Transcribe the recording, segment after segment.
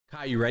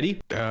Kai, you ready?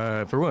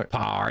 For what?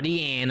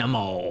 Party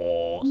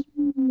animals.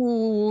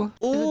 Ooh.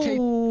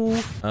 Ooh.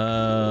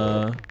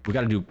 We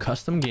gotta do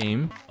custom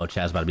game. Oh,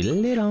 Chad's about to be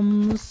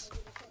litums.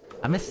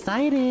 I'm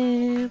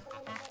excited.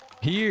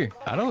 Here.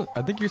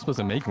 I think you're supposed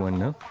to make one,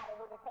 no?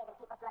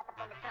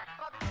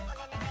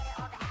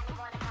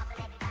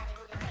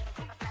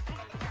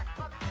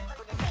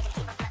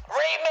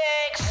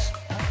 Remix!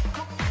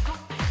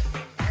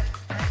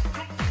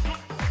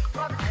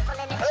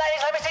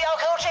 Ladies, let me see your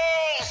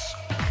coochies!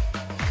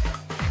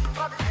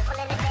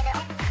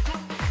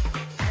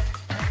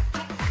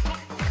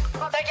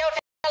 Take your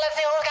let's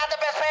see who's got the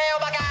best pay, oh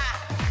my god!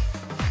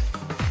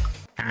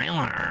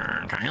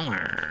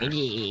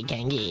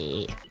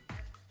 Kenji.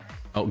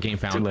 Oh, game Too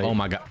found. late. Oh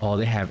my god. Oh,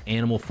 they have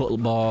animal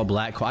football,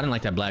 black hole. I didn't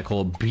like that black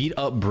hole. Beat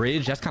up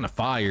bridge. That's kind of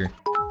fire.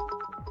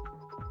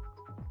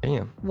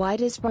 Damn. Why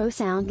does bro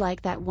sound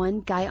like that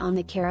one guy on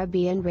the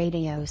Caribbean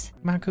radios?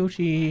 My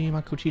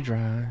coochie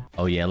dry.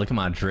 Oh yeah, look at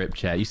my drip,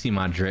 chat. You see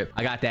my drip?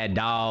 I got that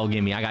dog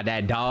in me. I got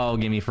that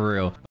dog in me for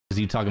real. What is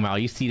you talking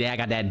about? You see that? I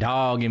got that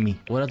dog in me.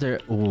 What other?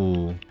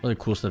 Ooh, what other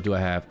cool stuff do I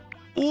have?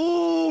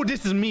 Ooh,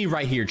 this is me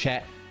right here,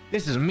 chat.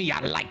 This is me. I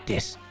like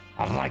this.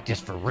 I like this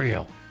for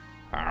real.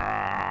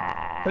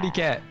 Buddy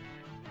cat.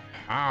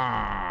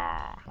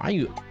 Why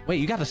you? Wait,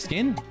 you got a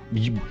skin?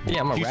 You,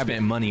 Yeah, I'm a you rabbit.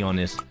 spent money on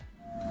this.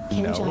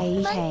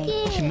 Kenji,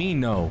 hey. What you mean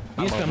no?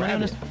 You I'm spent a money on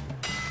this? rabbit.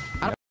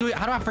 How do I do it?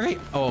 How do I forget?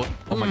 Oh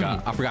my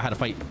god, I forgot how to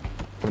fight.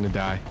 I'm gonna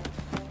die.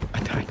 I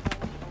died.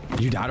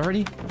 You died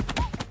already?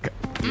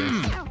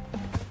 Yes.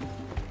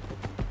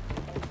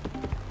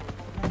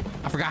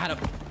 I forgot how to.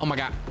 Oh my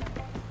god.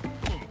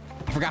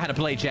 I forgot how to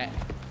play, chat.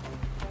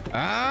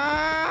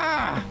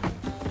 Ah!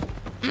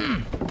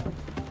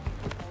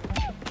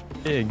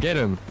 Yeah, get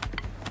him.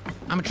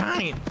 I'm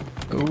trying.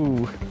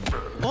 Ooh.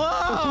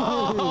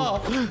 Whoa!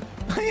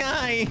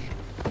 Ay.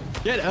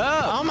 Get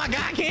up. Oh my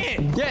god, I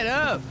can't. Get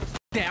up.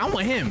 Yeah, I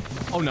want him.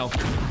 Oh no.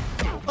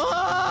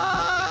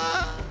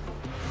 Ah!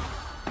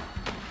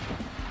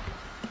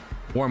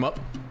 Warm up.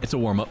 It's a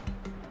warm up.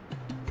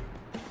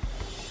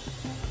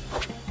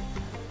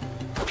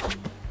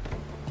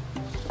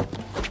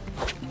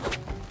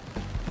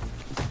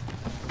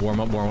 Warm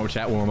up,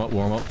 chat. Warm up.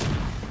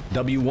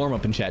 W warm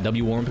up in chat.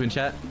 W warm up in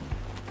chat.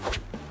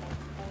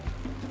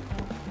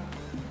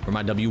 For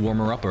my W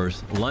warmer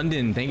uppers.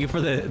 London, thank you for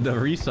the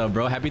resub,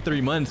 bro. Happy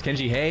 3 months.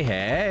 Kenji,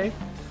 hey.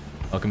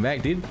 Welcome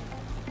back, dude.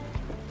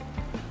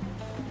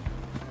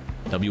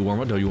 W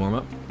warm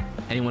up.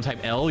 Anyone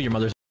type L, your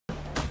mother's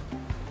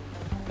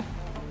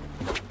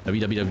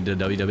W.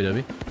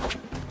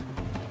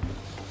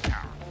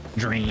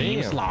 Dream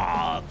Damn.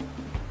 Slob.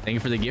 Thank you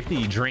for the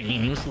gifty.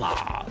 Dream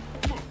Slob.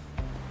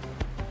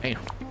 Damn.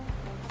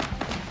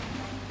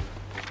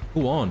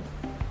 Who won?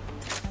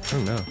 I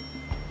don't know.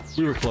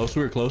 We were close.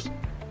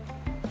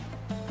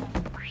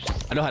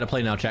 I know how to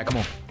play now, chat. Come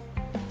on.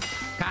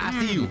 I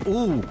see you.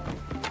 Ooh.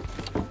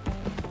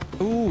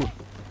 Ooh.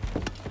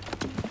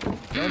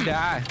 Don't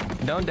die.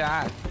 Don't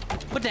die.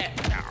 Put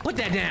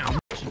that down.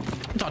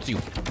 I'll talk to you.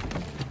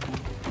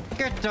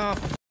 Get the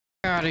f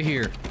out of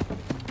here.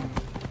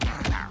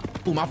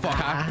 Ooh, my fuck.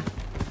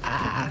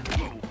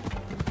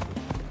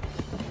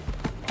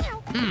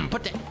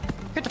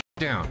 Get the f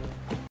down.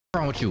 What's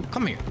wrong with you?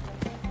 Come here.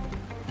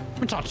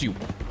 Let me talk to you.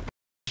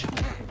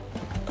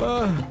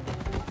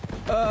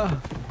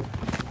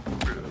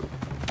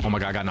 Oh my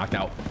god, I got knocked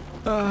out.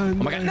 Oh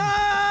my god, no!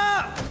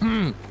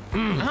 I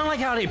don't like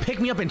how they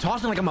pick me up and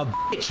toss me like I'm a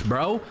bitch,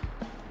 bro.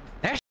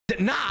 That shit,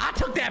 nah, I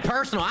took that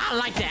personal. I don't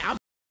like that.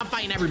 I'm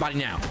fighting everybody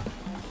now.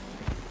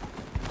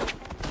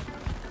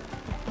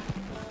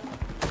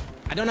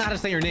 I don't know how to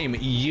say your name.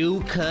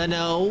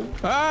 Yukino.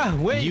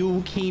 Wait.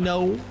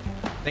 Yukino.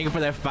 Thank you for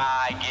that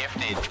 5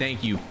 gifted.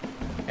 Thank you.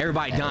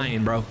 Everybody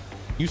dying, bro.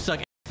 You suck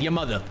ass. Your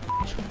mother.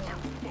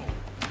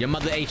 Your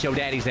mother ate your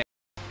daddy's ass,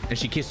 and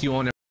she kissed you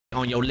on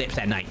your lips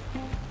at night.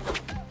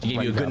 She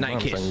gave you a good night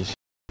kiss.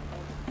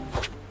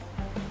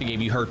 She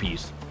gave you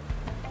herpes.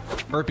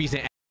 Herpes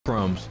and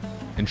crumbs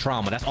and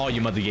trauma. That's all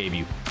your mother gave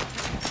you.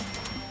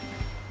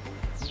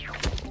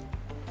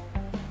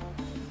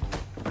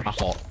 My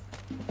fault.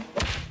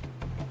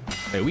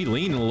 Hey, we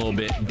leaning a little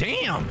bit.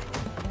 Damn.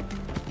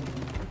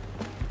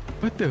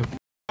 What the?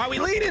 Why are we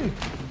leaning?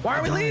 Why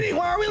are we leaning?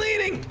 Why are we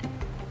leaning?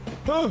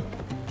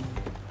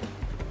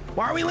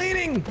 Why are we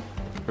leaning?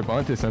 Grip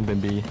onto something,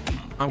 B.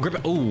 I'm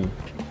gripping. Ooh.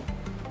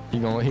 He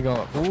going.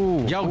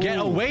 Ooh. Yo, get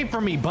Ooh. away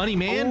from me, bunny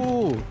man.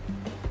 Ooh.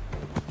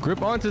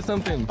 Grip onto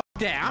something.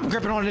 Yeah, I'm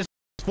gripping on this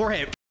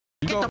forehead.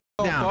 You Get gonna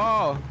the down.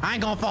 fall. I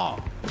ain't gonna fall.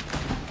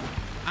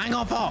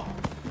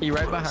 He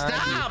right behind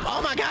Stop!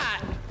 Oh my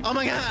god! Oh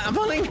my god! I'm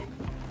falling.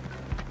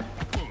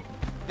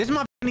 This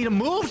motherfucker need to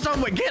move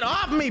somewhere. Get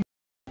off me,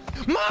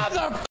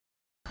 mother.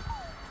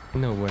 you.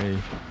 No way.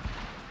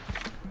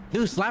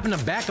 Dude, slapping the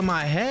back of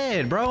my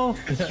head, bro.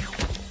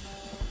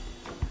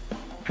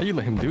 How you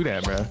let him do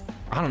that, bro?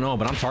 I don't know,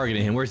 but I'm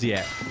targeting him. Where's he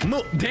at?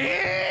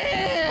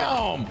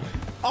 Damn!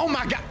 Oh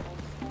my god!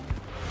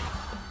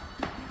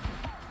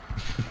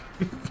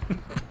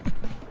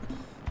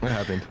 What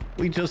happened?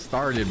 We just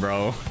started,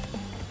 bro.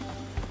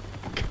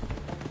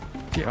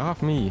 Get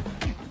off me.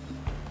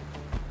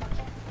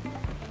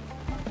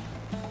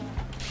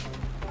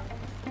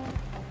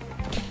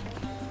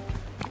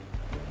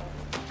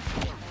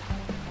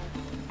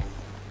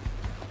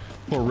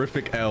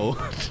 Horrific L.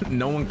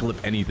 No one clip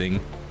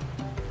anything.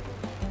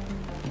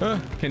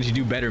 Kenji,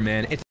 do better,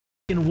 man. It's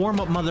in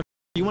warm up, mother.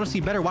 You want to see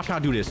better? Watch how I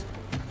do this.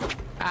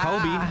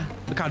 Kobe.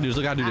 Look how I do this.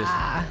 Look how I do this.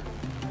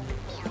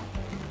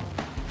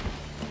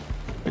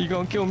 Are you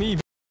gonna kill me?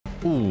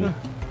 Ooh.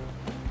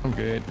 I'm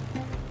good.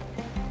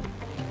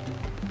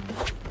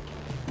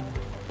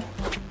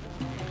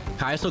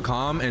 Kai's so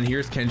calm, and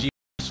here's Kenji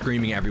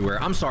screaming everywhere.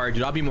 I'm sorry,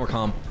 dude. I'll be more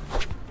calm.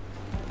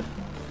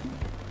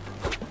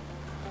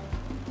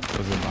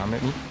 Was it bomb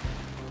at me?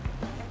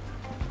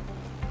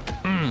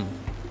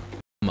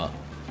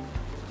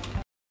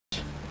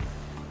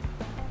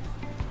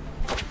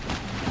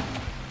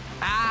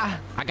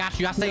 I got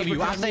you. I save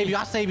you. I save you.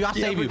 I save you. I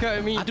save you.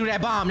 I threw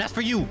that bomb. That's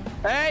for you.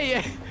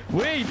 Hey,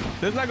 wait.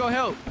 That's not gonna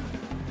help.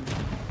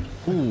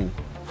 Ooh.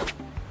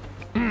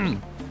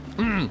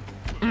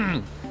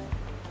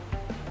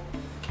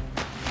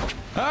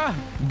 Ah,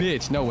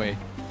 bitch. No way.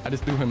 I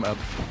just threw him up.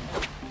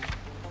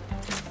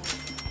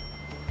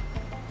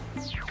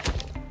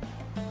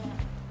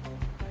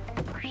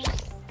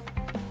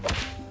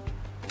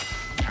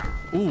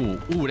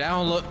 Ooh,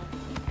 that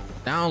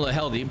don't look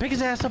healthy. Pick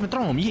his ass up and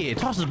throw him. Yeah,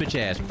 toss his bitch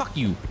ass. Fuck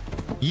you.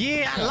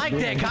 Yeah, I like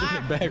that,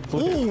 Kai.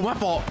 Ooh, my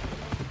fault.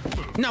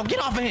 No, get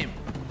off of him.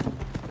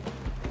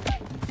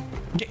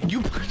 You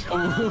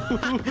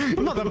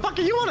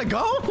motherfucker, you wanna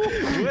go?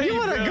 Wait, you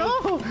wanna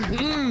go?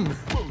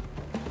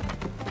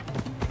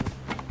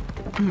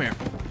 Come here.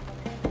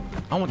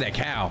 I want that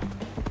cow.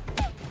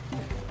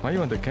 Why you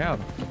want the cow?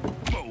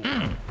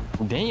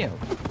 Damn.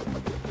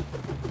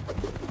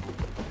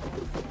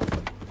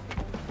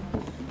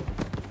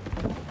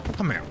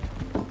 Come here.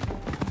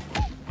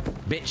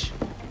 Bitch.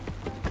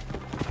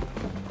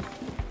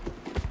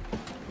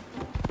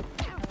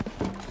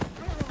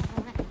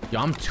 Yo,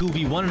 I'm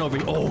 2v1 over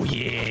here. Oh,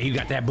 yeah, you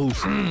got that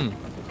boost. Lay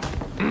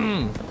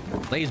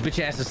his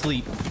bitch ass to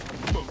sleep.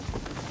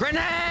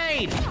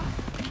 Grenade!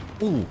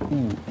 Ooh.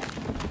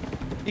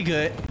 You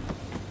good.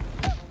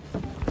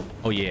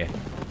 Oh, yeah.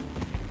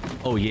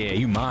 Oh, yeah,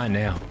 you mine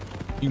now.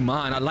 You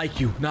mine. I like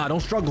you. Nah,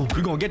 don't struggle.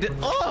 You gonna get this.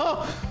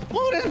 Oh,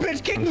 this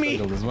bitch kicked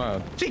me.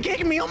 Well. She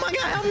kicked me. Oh, my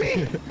God, help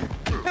me.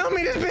 Help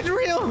me, this bitch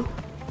real.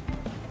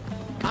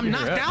 I'm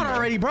knocked out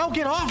already, bro.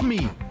 Get off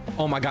me.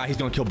 Oh, my God, he's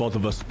gonna kill both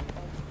of us.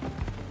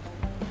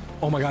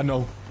 Oh my God,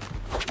 no.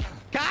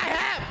 Guy,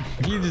 help!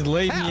 He just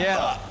laid me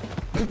out.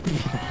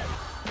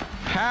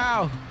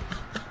 How?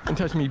 Don't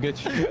touch me,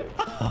 bitch.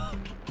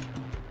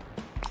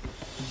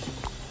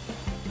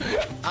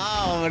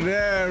 Oh,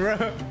 damn,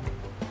 bro.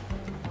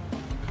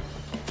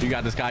 You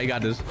got this, Guy. You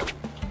got this.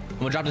 I'm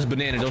gonna drop this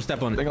banana. Don't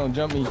step on it. They're gonna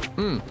jump me.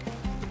 Ooh!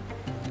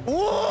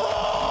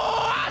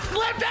 I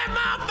slipped that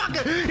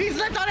motherfucker! He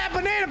slipped on that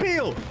banana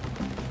peel!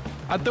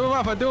 I threw him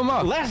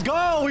off. Let's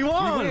go! We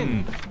won!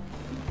 win.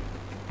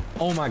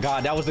 Oh my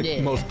God, that was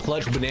the most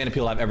clutch banana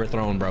peel I've ever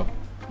thrown, bro.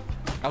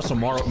 That was some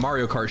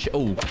Mario Kart shit.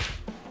 Ooh.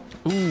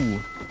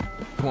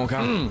 Come on,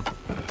 Kyle.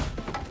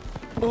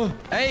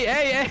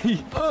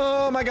 Hey.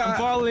 Oh my God. I'm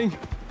falling.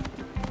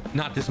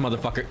 Not this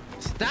motherfucker.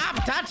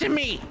 Stop touching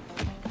me.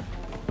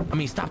 I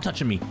mean, stop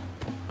touching me.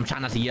 I'm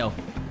trying not to yell.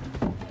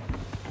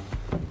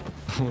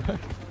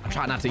 I'm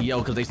trying not to yell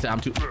because they said I'm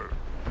too...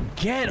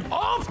 Get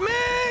off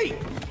me!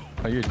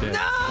 Oh, you're dead. No!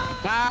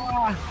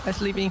 Ah, I'm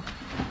sleeping.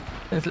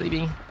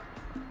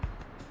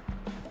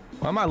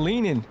 Why am I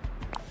leaning?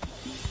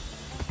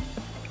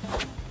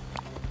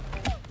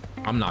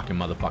 I'm knocking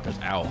motherfuckers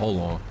out.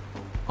 Hold on.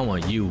 I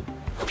want you.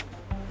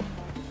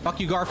 Fuck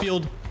you,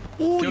 Garfield.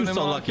 Ooh, you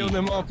so lucky. Kill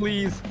them all,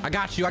 please. I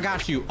got you.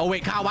 Oh,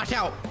 wait, Kyle, watch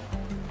out.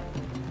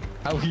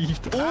 I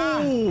weaved.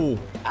 Ooh.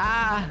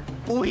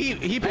 Ooh, he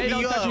picked Hey, don't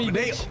you touch up. me,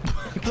 bitch.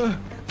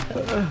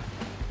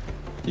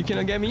 You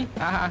cannot get me?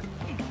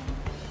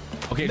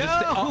 Okay, no,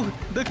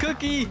 just the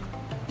cookie.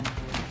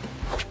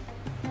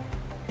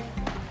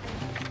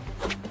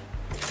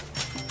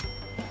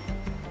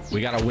 We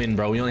gotta win,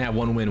 bro. We only have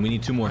one win. We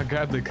need two more. I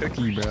grabbed the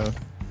cookie, bro.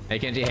 Hey,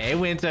 Kenji. Hey,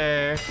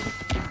 Winter.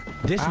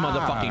 This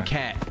motherfucking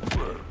cat.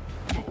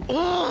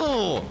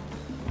 Oh!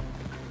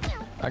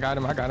 I got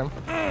him. Fuck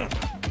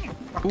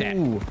that.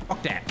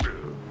 Fuck that.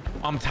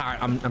 I'm tired.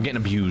 I'm getting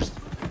abused.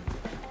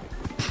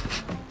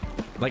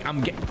 Like, I'm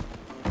getting...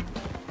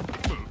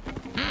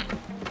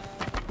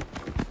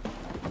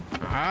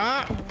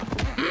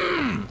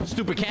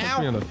 Stupid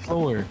cow. Me on the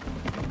floor.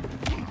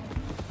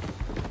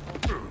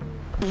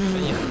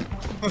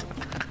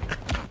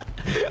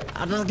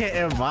 I'm just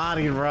getting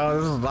bodied, bro.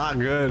 This is not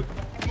good.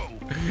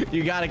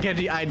 You gotta catch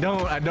it. I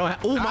don't.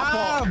 Oh, my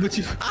fault.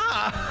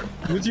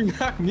 But you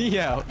knocked me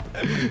out.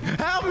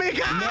 Help me,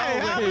 guy.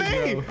 Help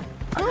me.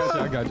 Bro.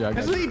 I got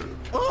you. Sleep.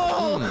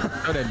 Oh.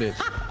 Throw that bitch.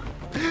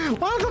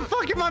 Why the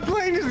fuck am I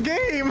playing this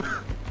game?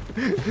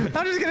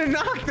 I'm just getting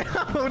knocked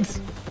out.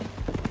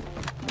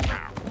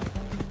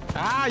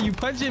 Ah, you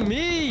punching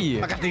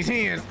me. I got these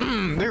hands.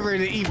 They're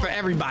ready to eat for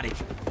everybody.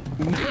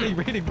 Nobody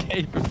rated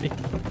gay for me.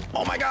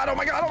 Oh my god, oh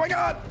my god, oh my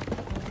god.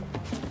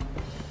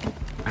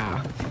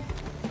 Ah.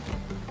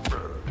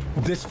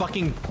 This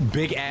fucking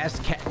big ass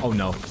cat. Oh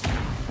no.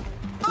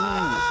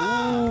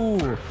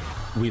 Ooh.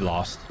 We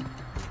lost.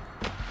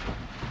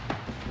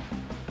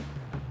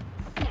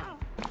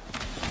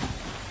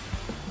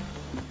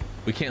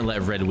 We can't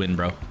let red win,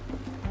 bro.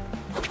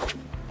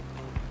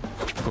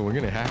 But we're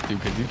gonna have to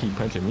because you keep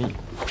punching me.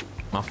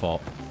 My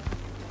fault.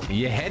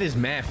 Your head is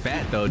mad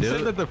fat though, You dude.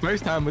 said that the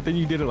first time, but then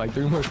you did it like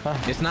 3 more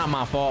times. It's not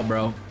my fault,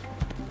 bro.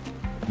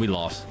 We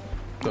lost.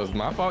 So it's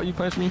my fault you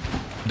punched me?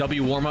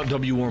 W warm up,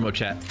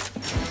 chat.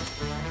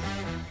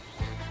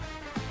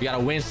 You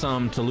gotta win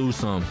some to lose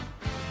some.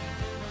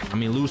 I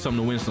mean, lose some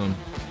to win some.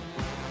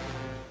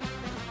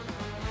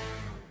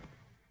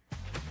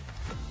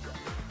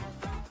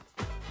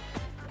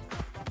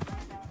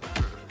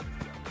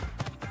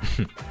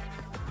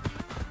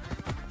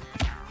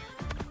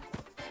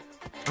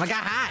 I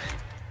got hot.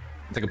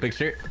 Take a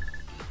picture.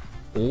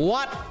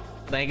 What?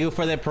 Thank you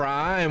for the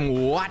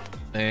prime. What?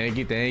 Thank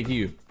you, thank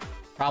you.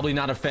 Probably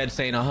not a Fed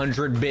saying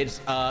 100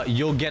 bits.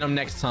 You'll get them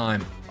next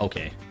time.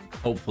 Okay,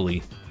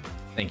 hopefully.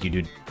 Thank you,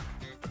 dude,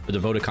 for the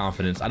vote of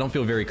confidence. I don't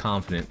feel very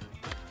confident.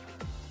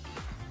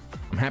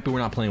 I'm happy we're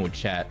not playing with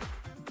chat.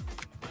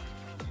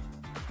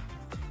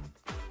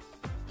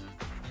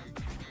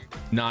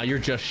 Nah, you're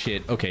just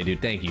shit. Okay,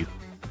 dude, thank you.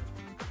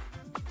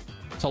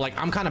 So, like,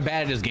 I'm kind of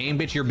bad at this game,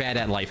 bitch. You're bad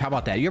at life. How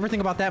about that? You ever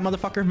think about that,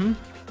 motherfucker? You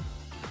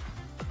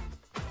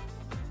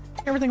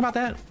ever think about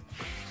that?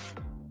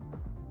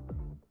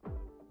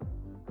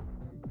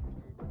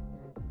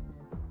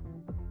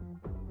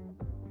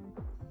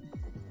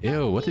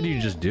 Ew, what did you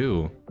just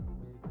do?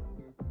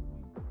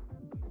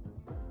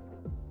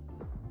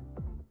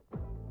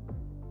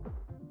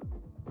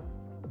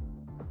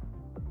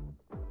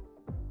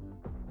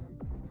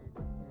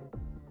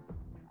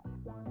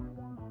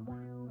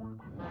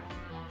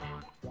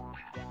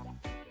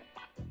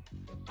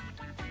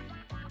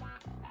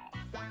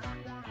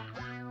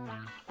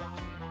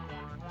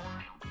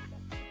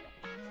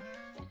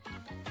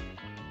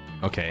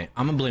 Okay,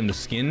 I'm gonna blame the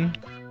skin.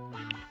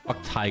 Fuck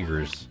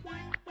tigers.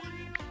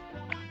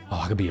 Oh,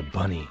 I could be a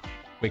bunny.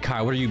 Wait,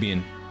 Kai, what are you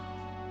being?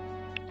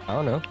 I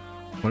don't know.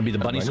 Wanna be the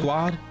bunny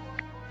squad?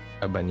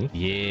 A bunny?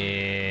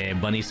 Yeah,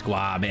 bunny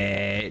squad,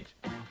 bitch.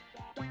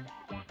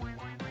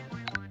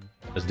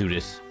 Let's do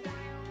this.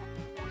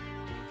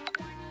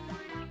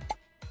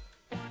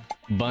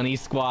 Bunny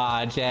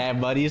squad, chat.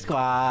 Bunny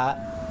squad.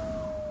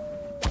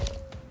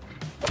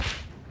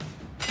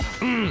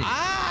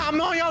 Ah,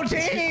 I'm on your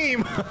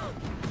team.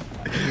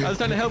 I was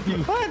trying to help you.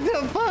 What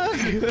the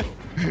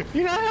fuck?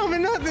 You're not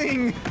helping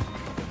nothing.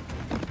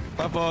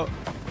 My fault.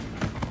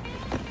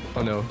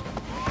 Oh no.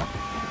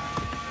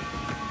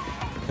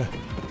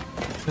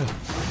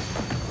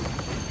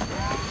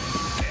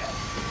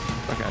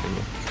 Fuck out of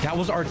here. That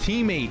was our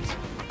teammate.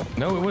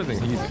 No, it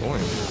wasn't. He's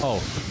orange. Oh.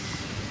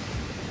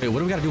 Wait, what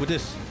do we gotta do with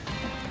this?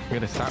 We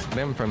gotta stop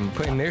them from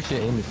putting their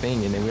shit in the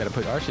thing, and then we gotta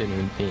put our shit in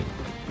the thing.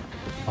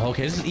 Oh,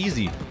 okay, this is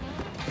easy.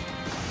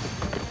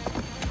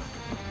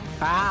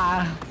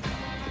 Ah.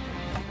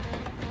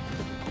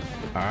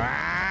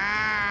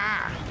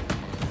 Ah.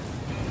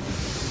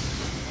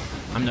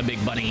 I'm the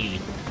big bunny.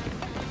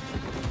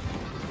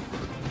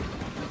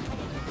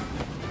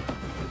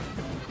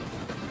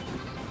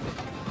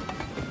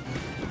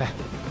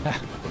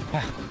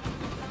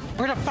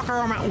 Where the fuck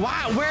are my?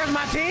 Why? Where's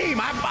my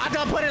team? I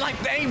done put it like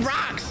 8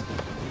 rocks.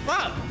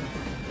 Fuck.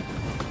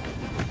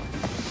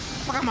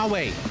 Fuck out my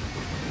way,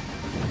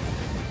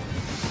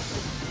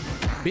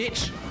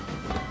 bitch.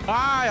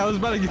 Ah, I was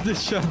about to get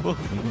this shovel.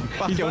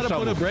 He's your gonna put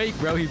shovel. a break,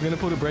 bro. He's gonna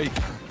put a break.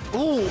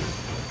 Ooh.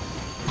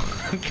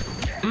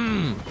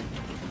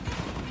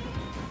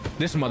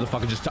 This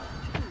motherfucker just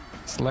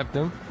Slept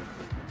him.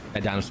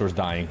 That dinosaur's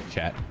dying,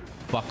 chat.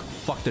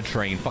 Fuck the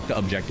train. Fuck the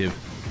objective.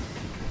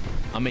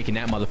 I'm making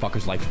that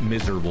motherfucker's life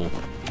miserable.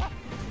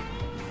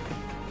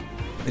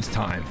 It's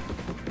time.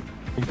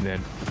 He's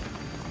dead.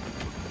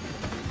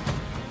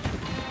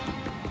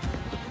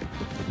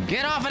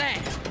 Get off of that!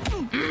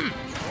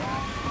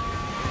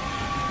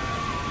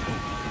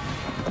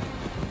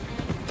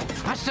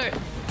 I said,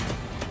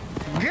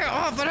 get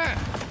off of that!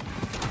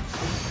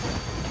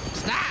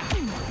 Stop!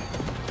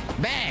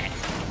 Bad!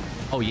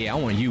 Oh yeah, I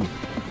want you.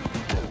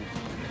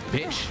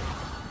 Bitch.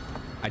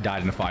 I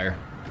died in the fire.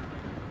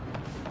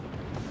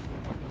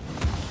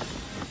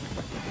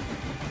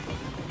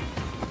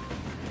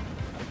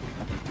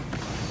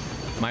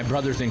 My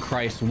brothers in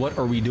Christ, what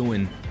are we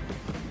doing?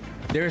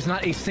 There is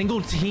not a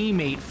single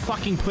teammate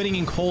fucking putting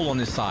in coal on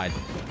this side.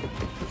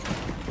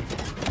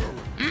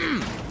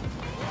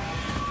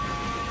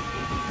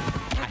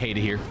 I hate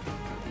it here.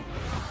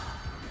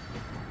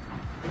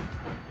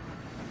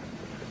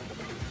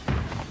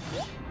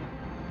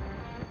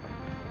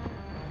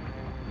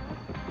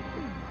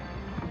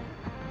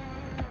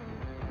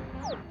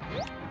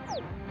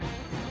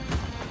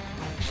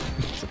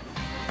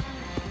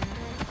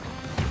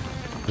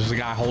 There's a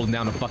guy holding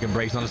down the fucking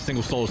brakes. Not a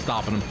single soul is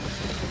stopping him.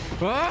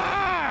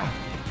 Ah!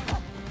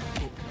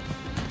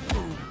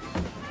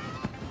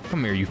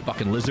 Come here, you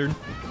fucking lizard.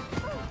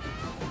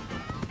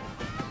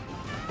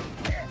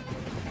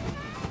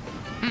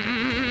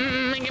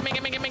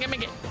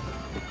 Make it.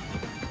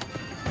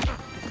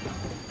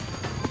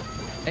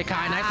 Hey,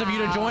 Kai, nice of you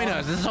to join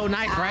us. This is so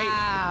nice,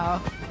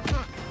 right?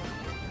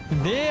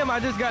 Damn, I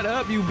just got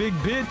up, you big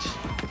bitch.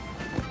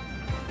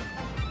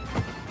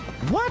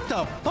 What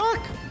the fuck?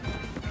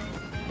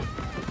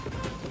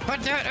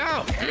 Put that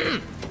out.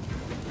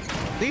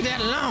 Leave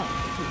that alone.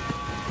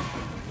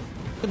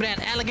 Look at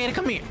that alligator.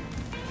 Come here.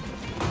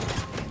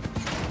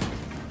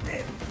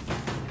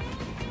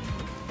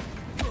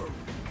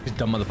 These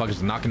dumb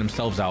motherfuckers are knocking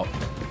themselves out.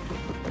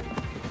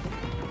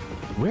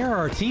 Where are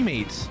our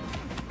teammates?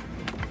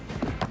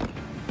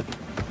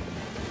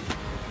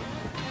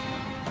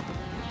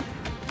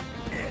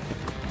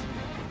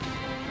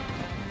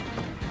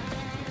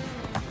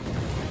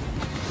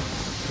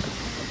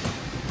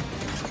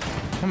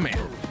 Come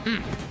here.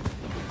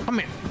 Come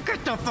here.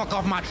 Get the fuck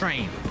off my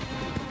train.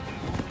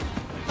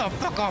 Get the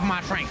fuck off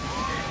my train.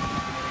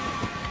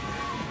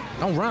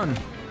 Don't run.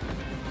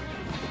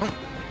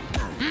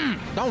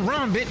 Don't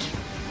run, bitch.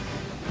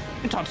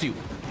 Let me talk to you.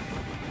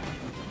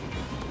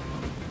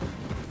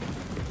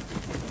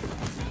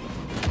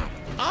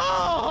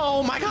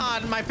 Oh my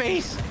god, my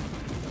face.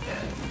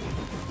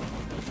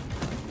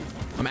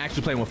 I'm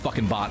actually playing with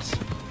fucking bots.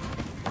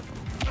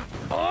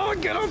 Oh,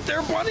 get up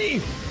there,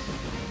 buddy.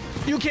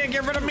 You can't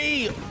get rid of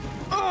me.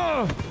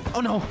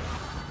 Oh no.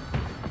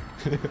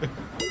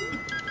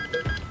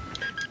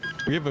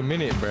 We have a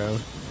minute, bro.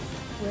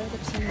 Where the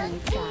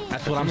teammates at?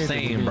 That's what I'm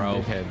saying,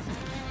 bro.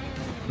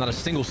 Not a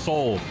single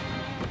soul.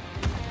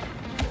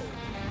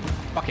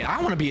 Fuck it, I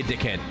want to be a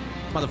dickhead.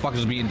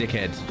 Motherfuckers being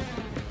dickheads.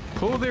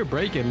 Pull their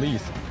brake at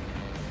least.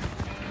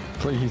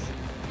 Please.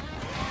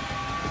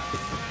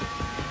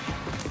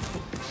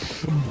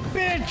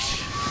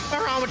 Bitch!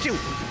 What's wrong with you?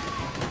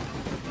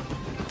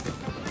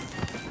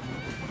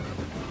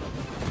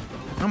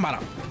 I'm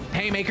about a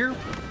haymaker.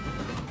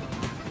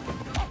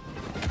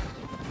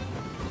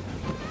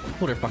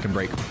 Pull their fucking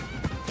brake.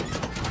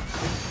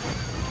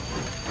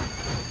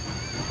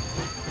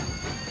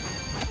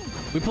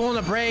 We pulling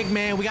the brake,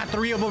 man. We got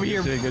 3 of them over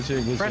here. Good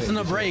shit, pressing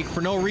the brake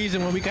for no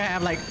reason when we could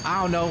have, like,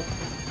 I don't know,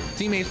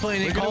 teammates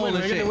playing in cold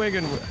and shit.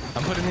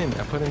 I'm putting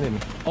it in.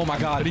 Oh my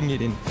god. Putting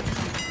it in.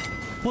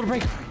 Pull the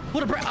brake.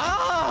 Pull the brake.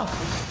 Oh!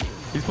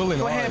 He's pulling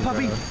Go ahead,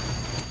 puppy. Bro.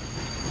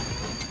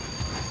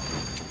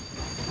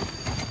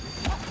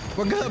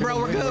 We're good, bro.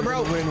 We're good,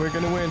 bro. We're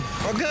gonna win.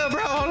 We're good,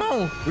 bro. Hold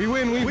on. We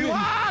win. We won.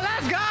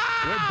 Let's go.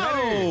 We're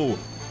better.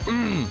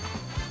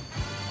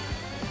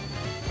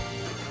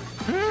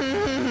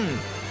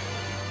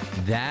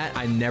 That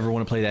I never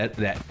want to play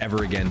that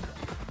ever again.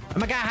 Oh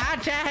my god, hi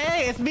chat.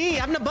 Hey, it's me.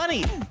 I'm the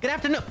bunny. Good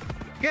afternoon.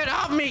 Get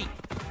off me.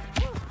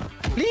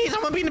 Please, I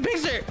want to be in the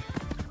picture.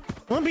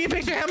 I want to be in the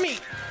picture. Help me.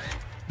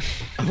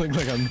 I look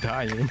like I'm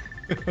dying.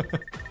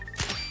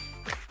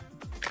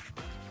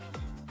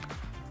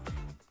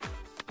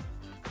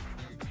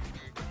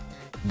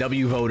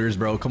 W voters,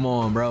 bro. Come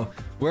on, bro.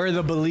 Where are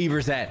the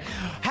believers at?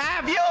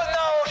 Have you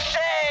no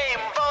shame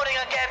voting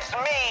against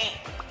me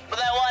for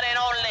the one and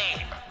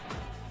only?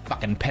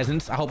 Fucking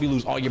peasants. I hope you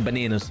lose all your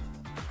bananas.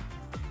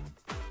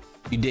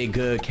 You did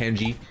good,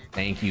 Kenji.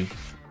 Thank you.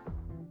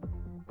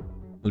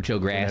 Mucho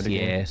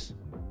grassy ass.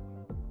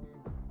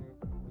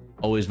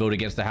 Always vote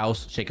against the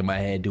house. Shaking my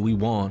head. Do we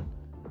won?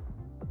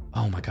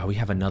 Oh my god, we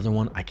have another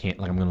one. I can't,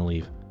 like, I'm gonna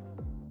leave.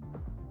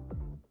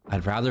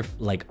 I'd rather,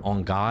 like,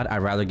 on God, I'd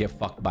rather get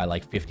fucked by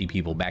like 50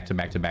 people back to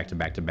back to back to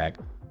back to back,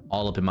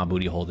 all up in my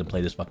booty hole than play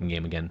this fucking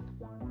game again.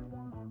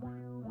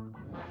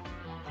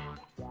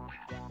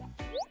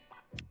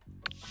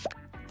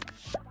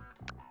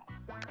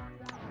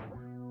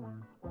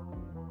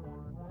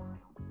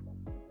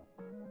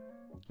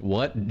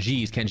 What?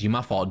 Jeez, Kenji,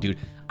 my fault, dude.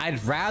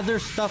 I'd rather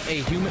stuff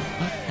a human.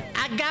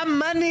 I got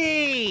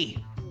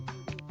money.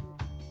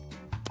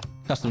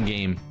 Custom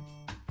game.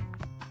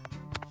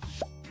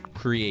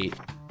 Create.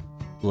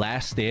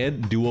 Last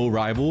Stand, Duo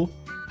Rival.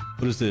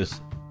 What is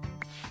this?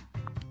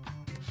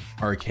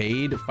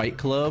 Arcade, Fight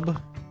Club.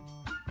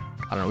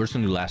 I don't know. We're just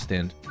gonna do Last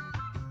Stand.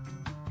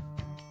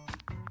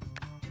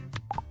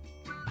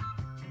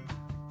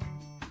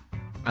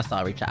 I'm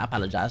sorry, chat. I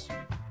apologize.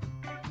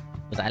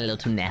 Was I a little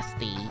too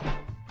nasty?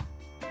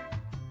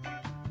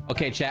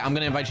 Okay, chat. I'm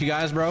gonna invite you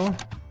guys, bro.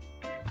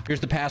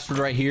 Here's the password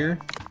right here.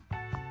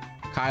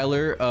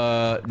 Kyler,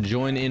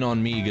 join in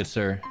on me, good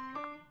sir.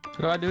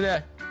 How do I do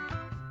that?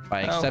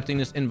 By accepting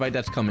this invite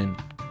that's coming.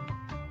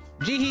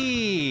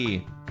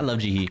 Jihi! I love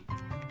Jihi.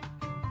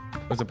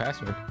 What's the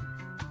password?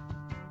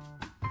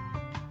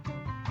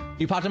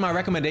 You popped in my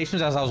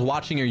recommendations as I was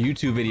watching your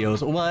YouTube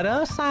videos. What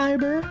up,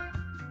 Cyber?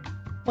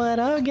 What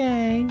up,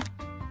 gang?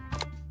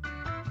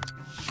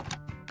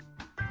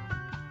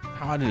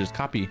 How do I do this?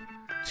 Copy.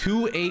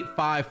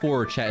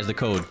 2854, chat, is the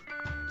code.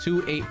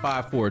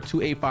 2854.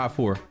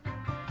 2854.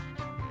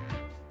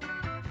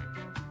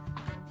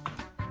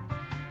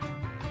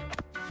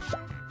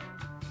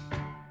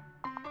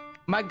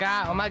 My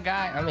God, oh my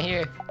God, I'm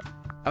here.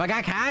 Oh my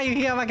God, Kai, you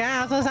here? Oh my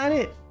God, I'm so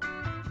excited.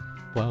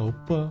 Whoa,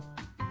 whoa,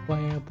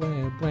 whoa,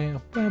 whoa,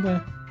 whoa,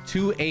 whoa.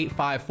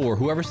 2854.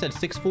 Whoever said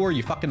 64,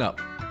 you fucking up.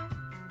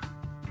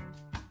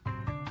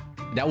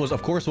 That was,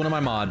 of course, one of my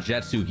mods,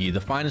 Jatsuki, the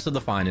finest of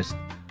the finest.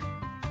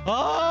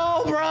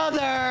 Oh,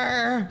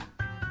 brother!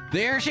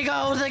 There she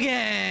goes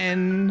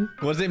again.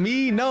 Was it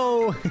me?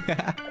 No.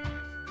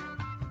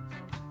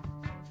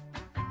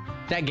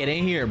 Chat, get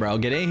in here, bro.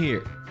 Get in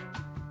here.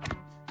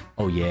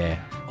 Oh, yeah.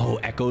 Oh,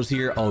 Echo's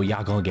here. Oh,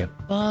 y'all gonna get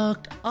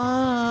fucked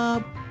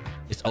up.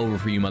 It's over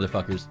for you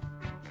motherfuckers.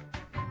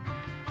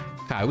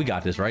 Kai, we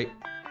got this, right?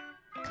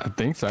 I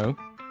think so.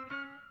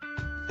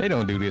 They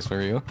don't do this for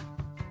real.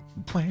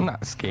 I'm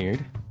not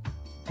scared.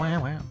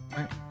 We're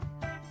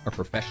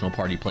professional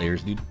party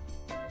players, dude.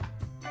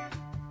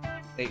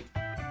 Wait,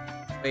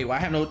 why I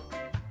have no...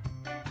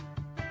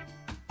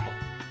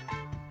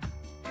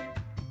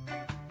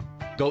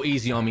 Go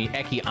easy on me,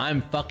 Eki.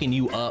 I'm fucking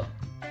you up.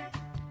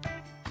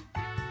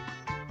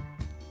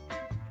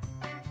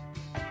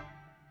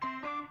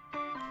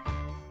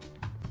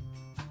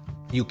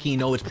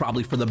 Yukino, it's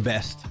probably for the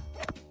best.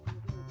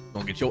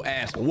 Don't get your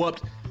ass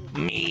whooped.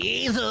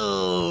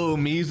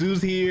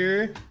 Mizu's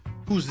here.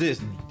 Who's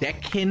this?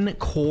 Decan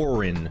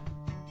Korin.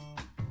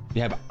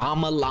 You have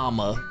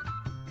Amalama.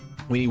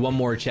 We need one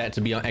more chat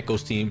to be on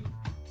Echo's team.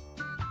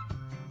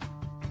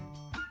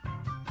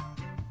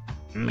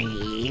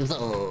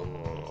 Mizu.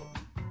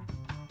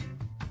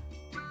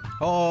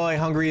 Oh,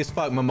 hungry as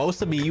fuck.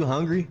 Mimosa, be you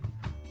hungry?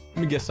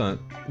 Let me get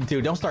some.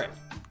 Dude, don't start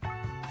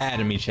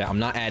adding me, chat. I'm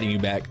not adding you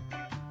back.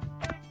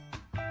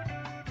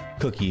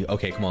 Cookie.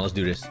 Okay, come on, let's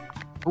do this.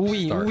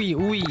 We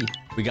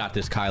got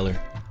this, Kyler.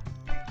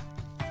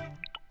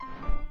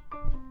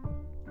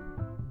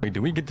 Wait,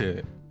 do we get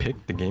to pick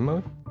the game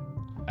mode?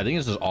 I think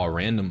this is all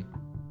random.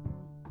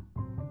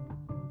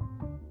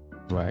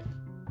 Right.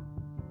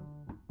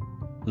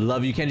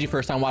 Love you, Kenji.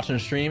 First time watching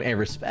the stream. Hey,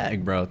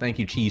 respect, bro. Thank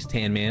you, Cheese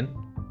Tan Man.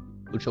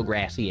 With your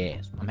grassy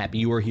ass. I'm happy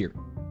you are here.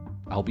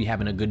 I hope you're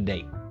having a good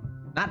day.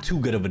 Not too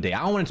good of a day.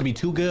 I don't want it to be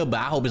too good, but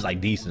I hope it's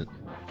like decent. You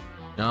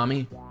know what I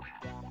mean?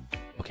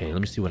 Okay,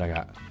 let me see what I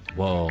got.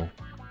 Whoa.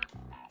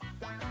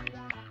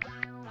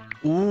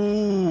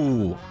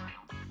 Ooh.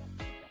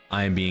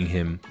 I am being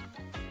him.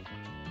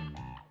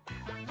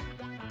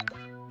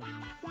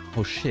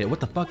 Oh shit, what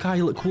the fuck? Kai,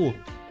 you look cool.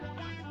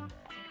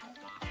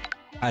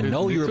 I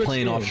know you were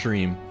playing off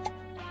stream.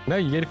 No,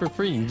 you get it for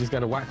free. You just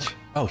gotta watch.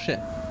 Oh shit.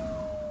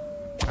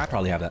 I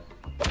probably have that.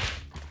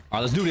 All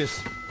right, let's do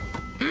this.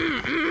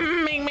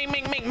 Ming, ming,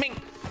 ming, ming,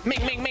 ming.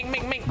 Ming, ming, ming,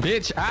 ming, ming.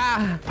 Bitch,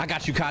 ah. I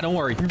got you, Kai, don't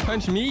worry. You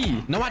punched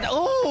me. No, I don't.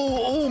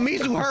 Oh,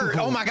 Mizu hurt.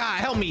 Oh my God,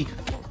 help me.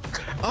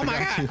 Oh my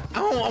God.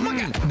 Oh my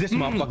God. This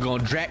motherfucker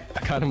gonna drag.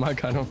 I got him, I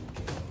got him.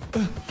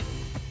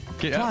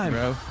 Get Climb. up,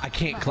 bro. I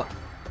can't climb.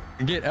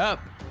 Get up.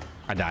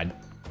 I died.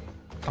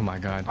 Oh my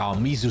God. Oh,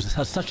 Mizu's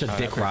such a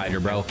dick rider,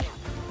 bro.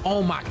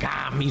 Oh my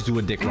God, Mizu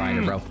a dick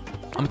rider, bro.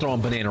 I'm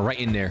throwing banana right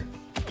in there.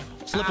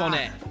 Slip on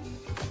that.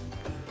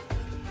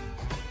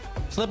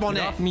 Slip on that.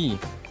 Get off me.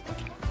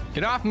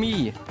 Get off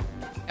me.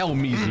 El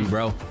Mizu,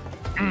 bro.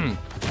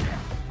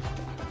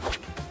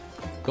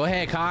 Go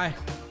ahead, Kai.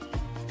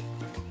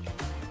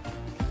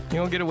 You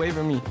don't get away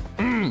from me.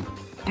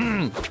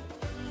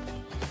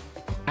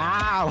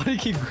 Ah, why do you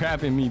keep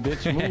grabbing me,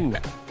 bitch? Move.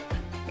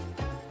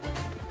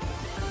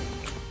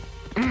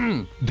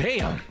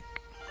 Damn.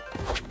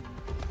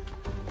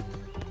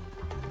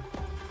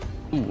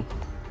 Ooh.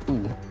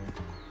 Ooh.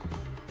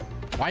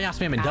 Why y'all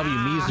spamming W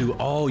Mizu?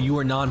 Oh, you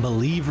are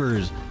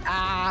non-believers.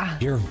 Ah.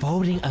 You're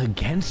voting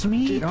against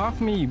me? Get off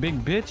me, you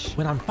big bitch.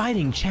 When I'm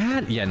fighting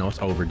Chad? Yeah, no, it's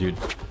over, dude.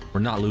 We're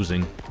not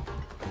losing.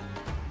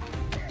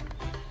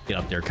 Get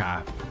up there,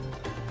 Kai.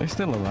 They're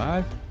still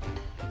alive?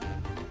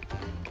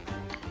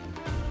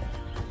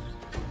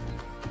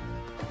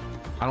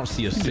 I don't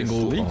see a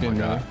single. Oh my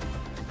God.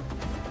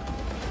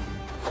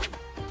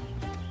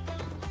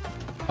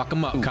 Fuck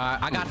him up, Kai.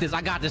 I got this.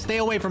 I got this. Stay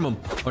away from him.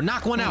 Or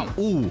knock one out.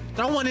 Ooh.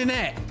 Throw one in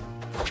that.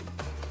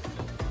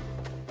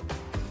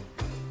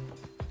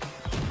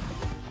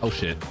 Oh,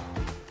 shit.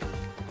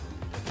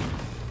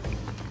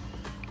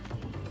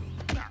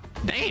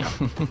 Damn.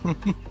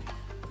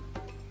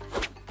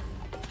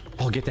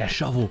 Oh, get that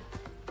shovel.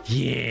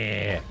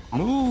 Yeah.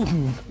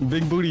 Move,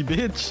 big booty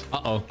bitch.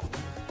 Uh-oh.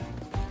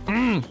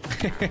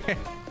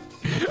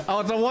 Oh,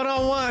 it's a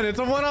one-on-one. It's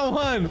a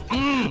one-on-one.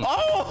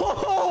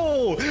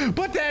 Oh,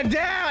 put that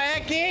down,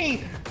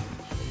 Eki.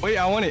 Wait,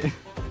 I want it.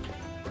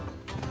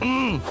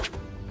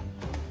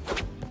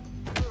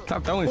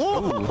 Stop throwing.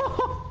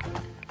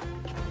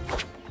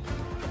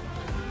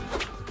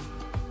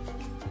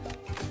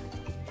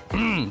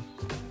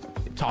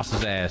 Toss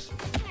his ass.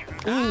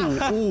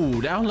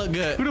 Ooh, that don't look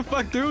good. Who the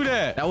fuck threw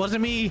that? That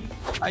wasn't me.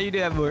 How you do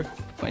that, boy?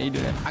 Why you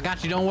do that? I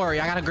got you. Don't worry.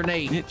 I got a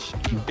grenade.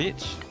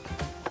 Bitch.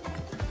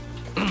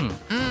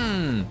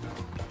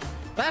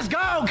 Let's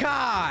go,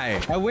 Kai.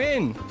 I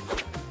win.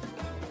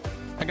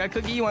 I got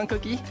cookie. You want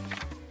cookie?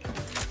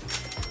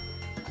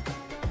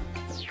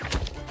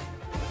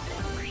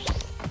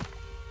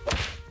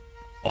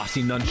 Oh, I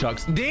see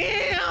nunchucks.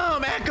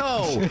 Damn,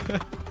 Echo.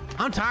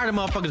 I'm tired of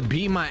motherfuckers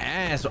beating my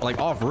ass like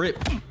off rip.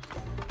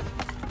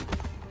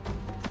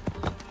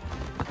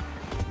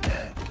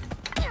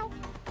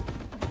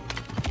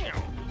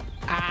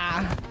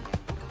 Ah.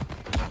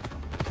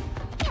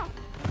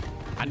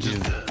 I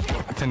just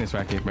a tennis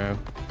racket, bro.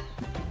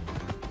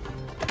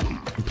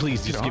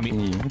 Please just give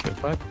me. What the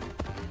fuck?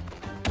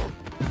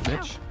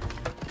 Bitch.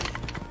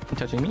 You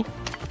touching me?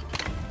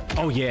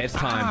 Oh yeah, it's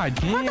time. Ah,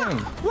 damn.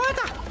 What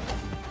the?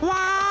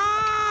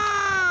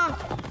 Wow!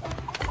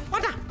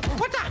 What the?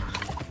 What the?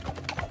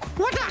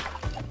 What the?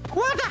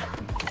 What the?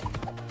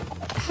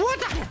 What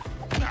the?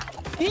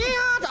 Yeah!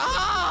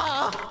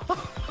 Oh!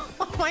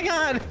 Oh my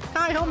God!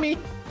 Hi, help me!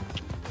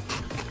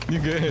 You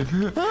good?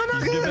 I'm not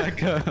Just good. get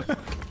back up.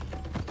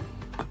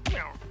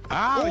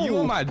 Ow, you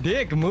on my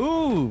dick.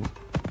 Move.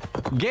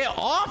 Get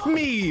off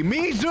me,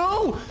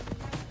 Mizu!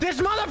 This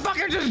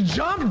motherfucker just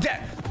jumped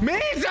at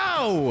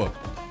Mizu!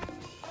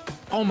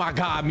 Oh my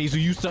God, Mizu,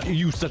 you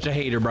such a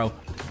hater, bro.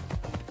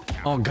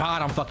 Oh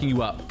God, I'm fucking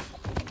you up.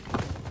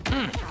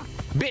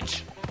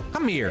 Bitch,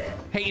 come here,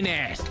 hating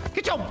ass.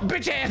 Get your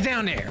bitch ass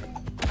down there.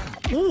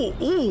 Ooh,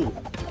 ooh.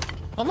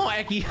 Hold on,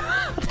 Eki.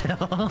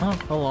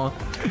 Hold on.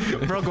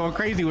 Bro going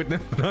crazy with the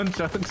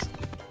nunchucks.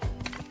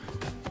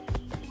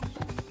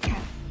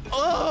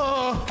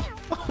 Oh!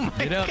 Oh my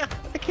Get up. God,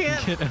 I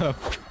can't. Get up.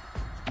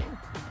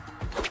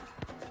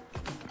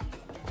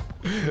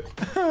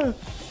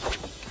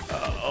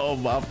 Oh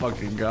my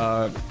fucking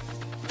God.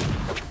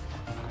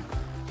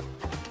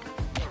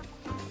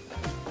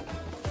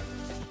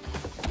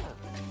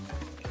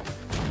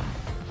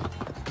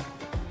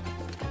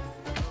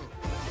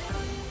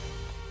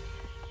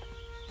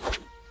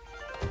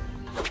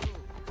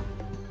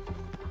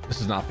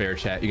 This is not fair,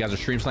 chat. You guys are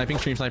stream sniping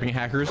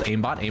hackers,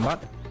 aimbot, aimbot.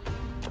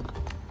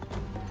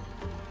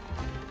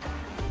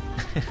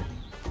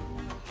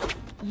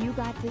 You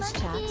got this,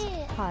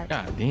 chat. Heart.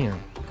 God damn.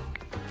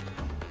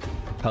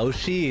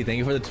 Poshi, thank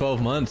you for the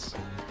 12 months.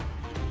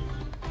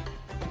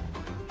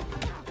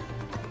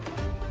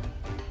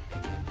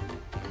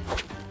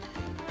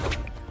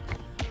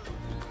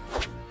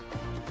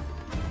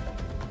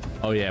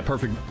 Oh yeah,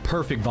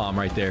 perfect bomb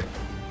right there.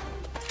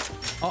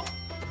 Oh.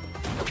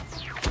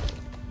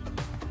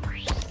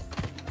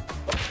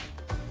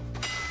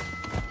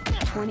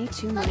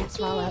 22 minutes.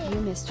 I love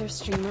you, Mr.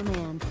 Streamer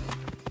Man.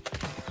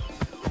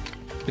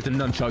 Get them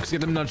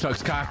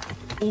nunchucks, Kai.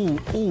 Ooh,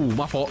 ooh,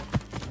 my fault.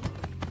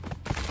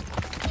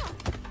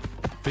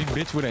 Big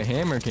bitch with a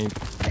hammer came.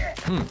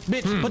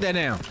 Bitch, put that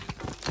down.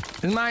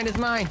 It's mine, it's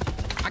mine.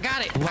 I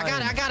got it,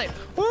 I got it.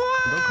 Go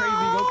crazy,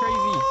 go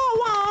crazy.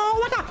 Whoa,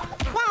 what the?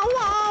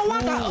 Whoa,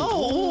 what the?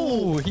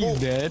 Oh, he's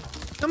dead.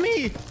 Come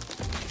here.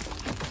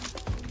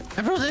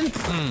 I'm frozen.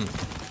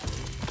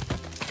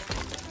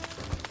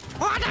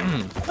 What the?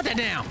 Put that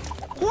down.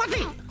 What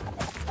the?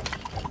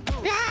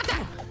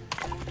 Yata.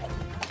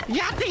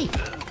 Yati.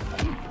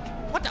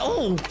 What the?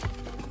 Oh.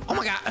 Oh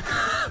my God.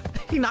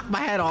 He knocked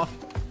my head off.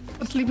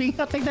 I'm sleeping.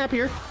 I'll take a nap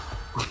here.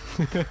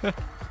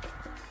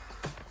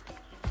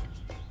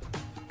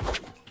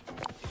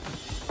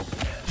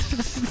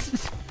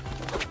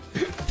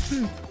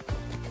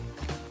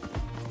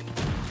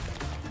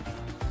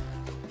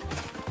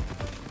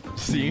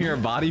 Seeing her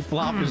body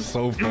flop is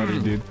so funny,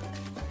 dude.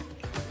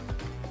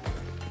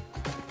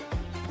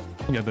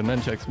 You got the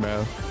nunchucks,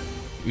 bro.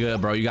 Yeah,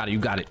 bro, you got it. You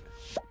got it.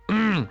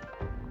 Ooh.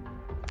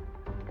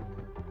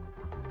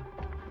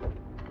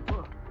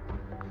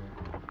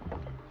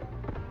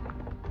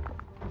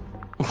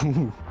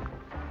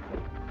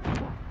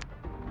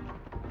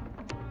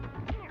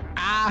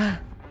 Ah!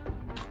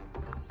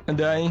 I'm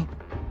dying.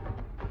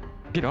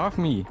 Get off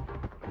me.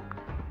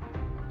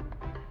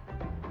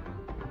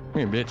 Come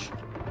here, bitch.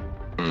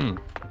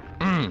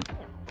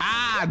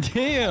 Ah,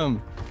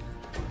 damn.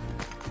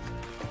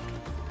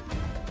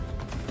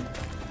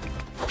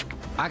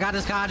 I got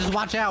this guy. Just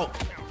watch out.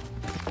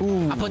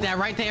 Ooh, I put that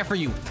right there for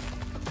you.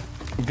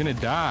 I'm gonna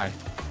die.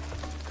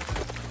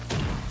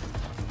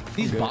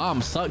 These Okay.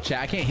 bombs suck,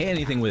 chat. I can't hit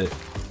anything with it.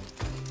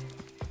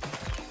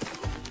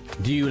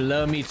 Do you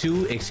love me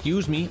too?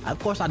 Excuse me. Of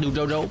course I do,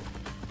 Jojo.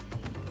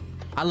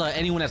 I love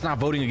anyone that's not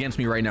voting against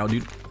me right now,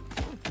 dude.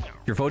 If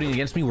you're voting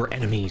against me, we're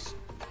enemies.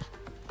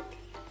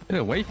 Get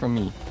away from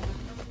me.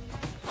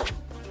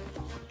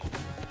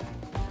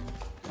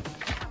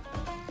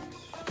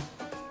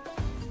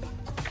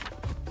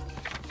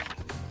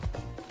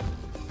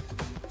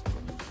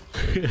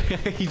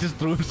 He just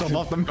threw himself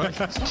off the map.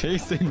 He's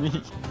chasing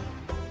me.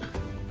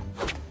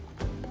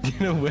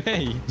 Get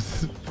away.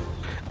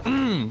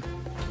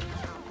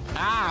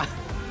 Ah!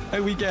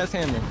 A weak ass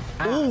hammer.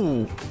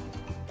 Ooh.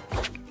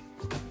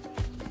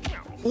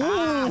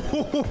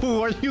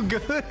 Ooh, are you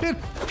good?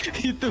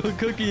 He threw a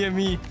cookie at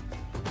me.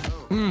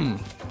 Come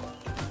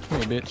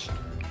here, bitch.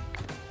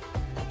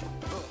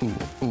 Ooh,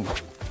 ooh.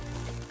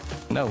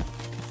 No.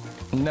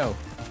 No.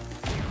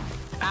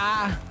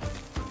 Ah!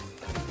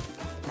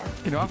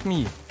 Get off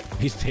me.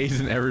 He's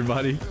tasing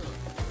everybody.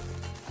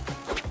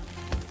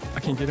 I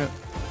can't get up.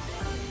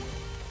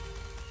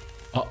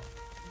 Oh.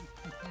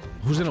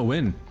 Who's gonna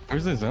win?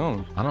 Where's the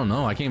zone? I don't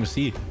know. I can't even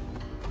see.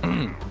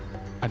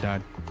 I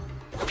died.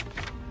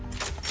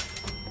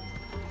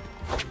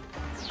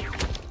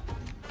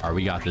 All right,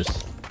 we got this.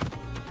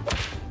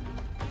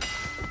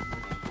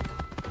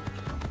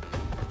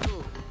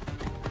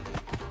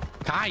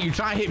 Kai, you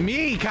try to hit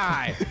me,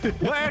 Kai.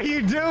 What are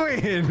you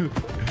doing?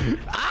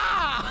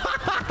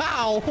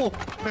 Ow!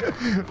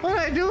 What did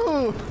I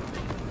do?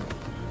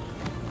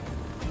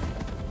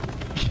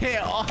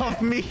 Get off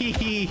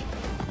me!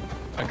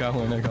 I got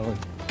one.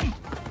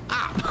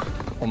 Ah!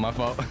 Oh, my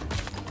fault.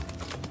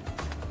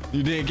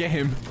 You didn't get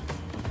him.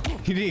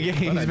 You didn't get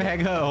him. He's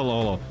back up. Hold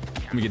on.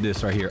 Let me get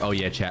this right here. Oh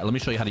yeah, chat. Let me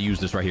show you how to use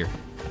this right here.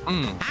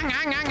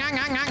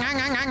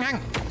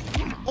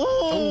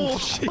 Oh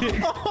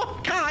shit! Oh,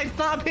 God,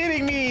 stop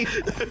hitting me!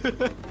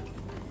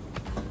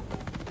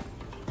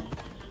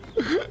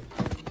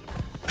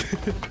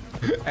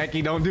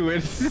 Eki, don't do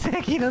it.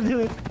 Eki, don't do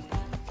it.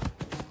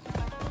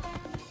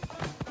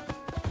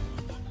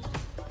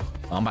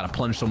 Oh, I'm about to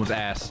plunge someone's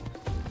ass.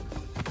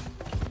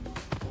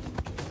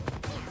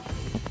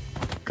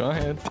 Go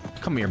ahead.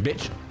 Come here,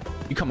 bitch.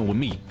 You coming with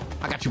me?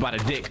 I got you by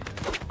the dick.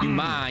 You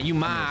mine. You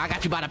mine. I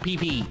got you by the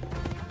pee-pee.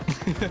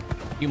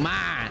 You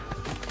mine.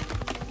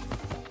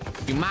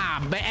 You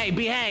mine. Hey,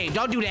 behave.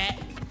 Don't do that.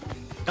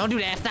 Don't do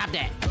that. Stop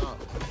that.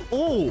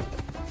 Oh.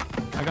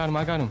 I got him.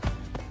 I got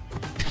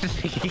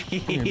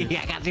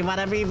you by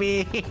the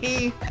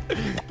pee-pee.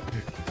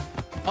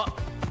 Oh.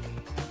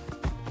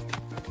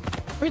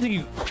 Where do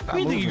you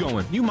think you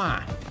going? You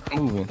mine.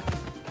 I'm moving.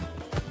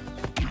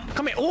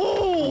 Come here.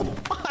 Oh.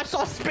 I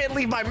saw spit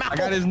leave my mouth. I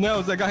got his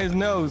nose.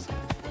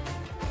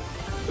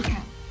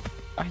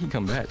 Why he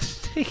come back?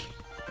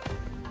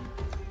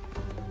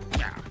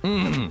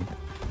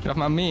 Get off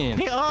my man.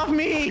 Get off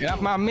me. Get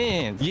off my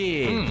man.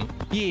 Yeah.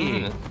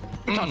 Yeah.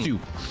 Talk to you.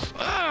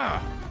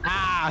 Ah.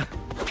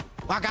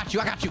 I got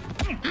you.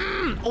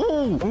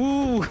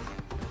 Ooh.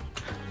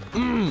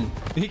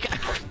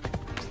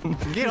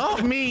 Get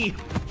off me.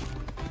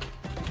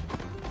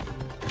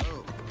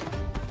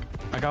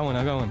 I got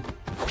one.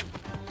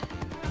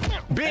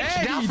 Bitch,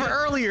 Hey, down for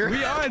earlier.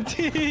 We are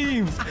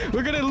teams.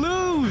 We're gonna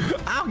lose.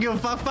 I don't give a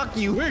fuck. Fuck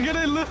you. We're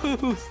gonna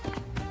lose.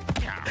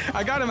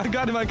 I got him.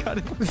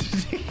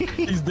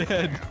 He's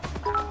dead.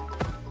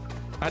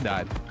 I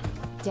died.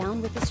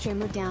 Down with the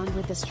streamer,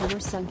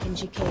 son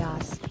Kenji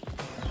Chaos.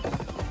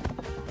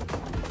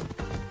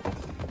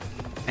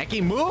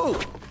 Eki,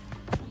 move.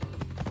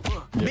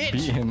 Yeah,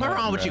 Bitch, what's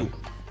wrong with you?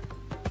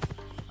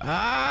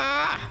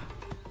 Ah.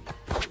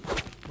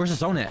 Where's the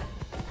zone at?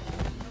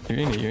 You're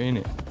in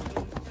it.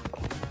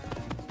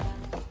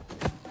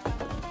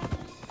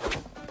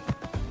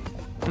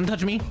 Don't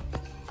touch me.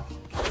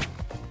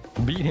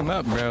 Beat him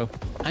up, bro.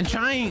 I'm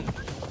trying.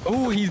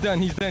 Oh, he's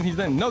done.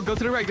 No, go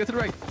to the right.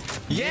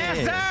 Yes,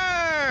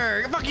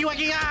 sir. Fuck you,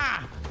 Eki.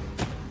 Ah.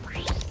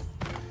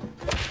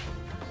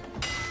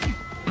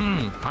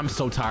 I'm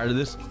so tired of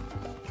this.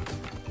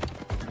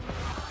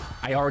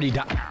 I already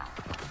died.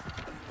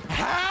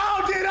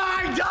 How did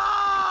I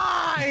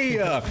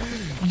die?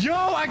 Yo,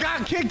 I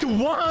got kicked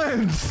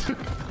once.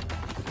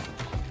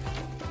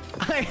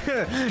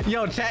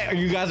 Yo, chat,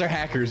 you guys are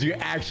hackers. You're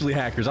actually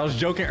hackers. I was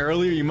joking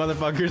earlier. You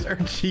motherfuckers are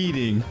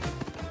cheating.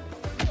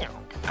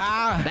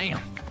 Ah,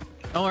 damn.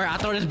 Don't worry. I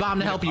throw this bomb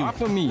to help you.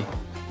 Off of me.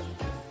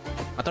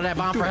 I throw that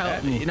bomb for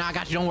help. No, I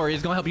got you. Don't worry.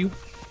 It's gonna help you.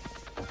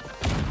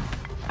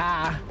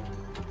 Ah.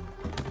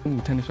 Ooh,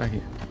 tennis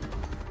racket.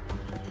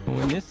 I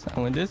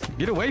win this.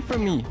 Get away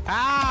from me.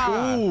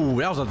 Ah. Ooh,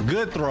 that was a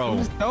good throw.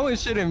 Who's throwing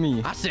shit at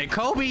me? I said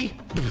Kobe.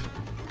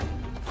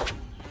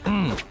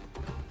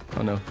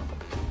 Oh no.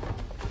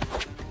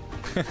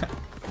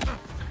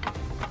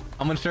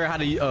 I'm unsure how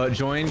to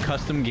join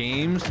custom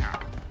games,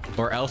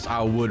 or else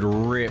I would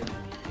rip.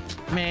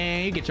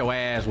 Man, you get your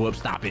ass whooped.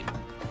 Stop it.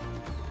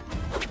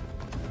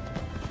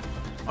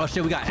 Oh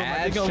shit, we got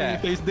ads.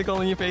 Dick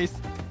all in your face.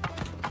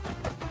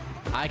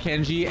 Hi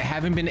Kenji,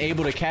 haven't been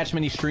able to catch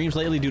many streams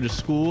lately due to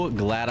school.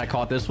 Glad I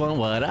caught this one.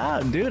 What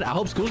up, dude? I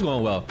hope school's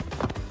going well.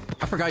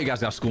 I forgot you guys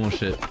got school and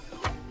shit.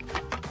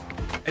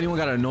 Anyone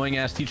got an annoying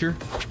ass teacher?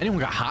 Anyone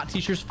got hot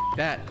teachers? F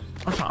that.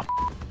 I'm trying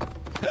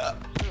to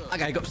I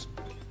got hiccups.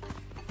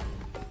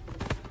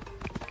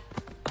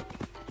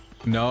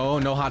 No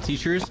hot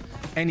teachers.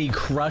 Any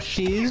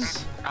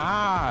crushes?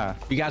 Ah.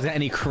 You guys got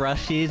any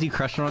crushes? You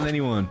crushing on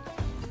anyone?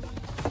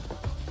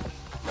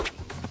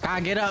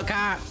 Kai, get up,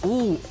 Kai.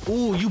 Ooh,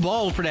 you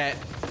bold for that.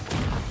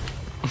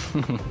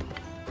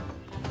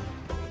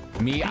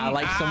 Me, I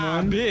like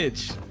someone.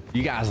 Bitch.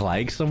 You guys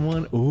like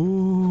someone?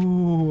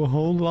 Ooh,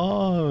 hold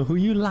on. Who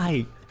you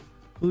like?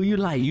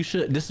 You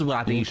should. This is what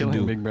I think you should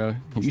do. Big bro.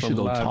 You should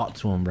go talk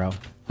to him, bro.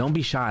 Don't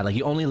be shy. Like,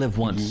 you only live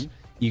once.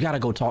 You gotta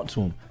go talk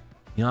to him.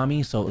 You know what I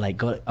mean? So like,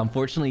 go.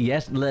 Unfortunately,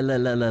 yes. This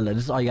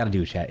is all you gotta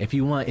do, chat. If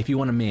you want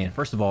a man,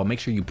 first of all, make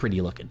sure you're pretty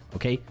looking.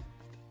 Okay,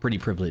 pretty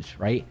privileged,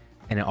 right?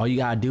 And then all you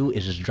gotta do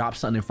is just drop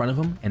something in front of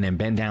him and then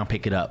bend down,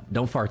 pick it up.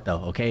 Don't fart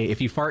though, okay?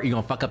 If you fart, you're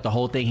gonna fuck up the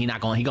whole thing. He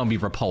gonna be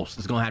repulsed.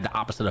 It's gonna have the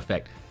opposite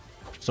effect.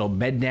 So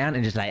bend down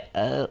and just like,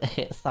 oh,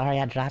 sorry,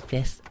 I dropped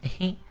this.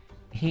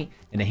 and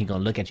then he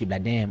gonna look at you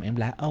like, damn, and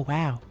be like, oh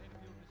wow,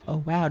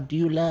 do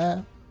you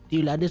love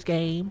this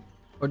game,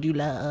 or do you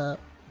love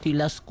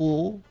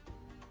school?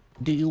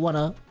 Do you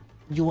wanna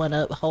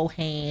hold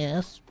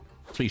hands?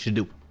 That's what you should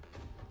do.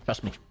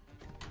 Trust me,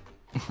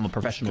 I'm a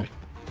professional.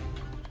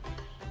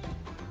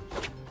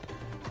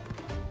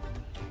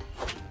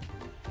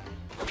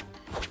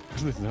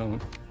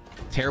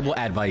 Terrible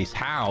advice.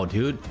 How,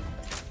 dude?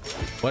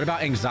 What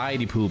about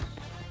anxiety poop?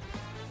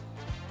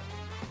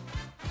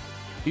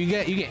 You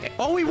get.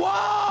 Oh, we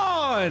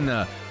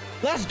won!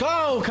 Let's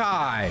go,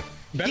 Kai.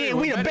 Yeah,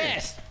 we the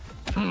best.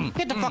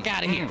 Get the fuck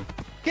out of here.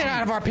 Get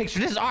out of our picture.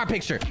 This is our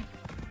picture.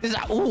 This is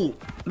our, ooh,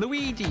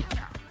 Luigi.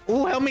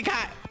 Ooh, help me,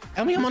 Kai.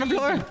 Help me. I'm on the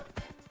floor.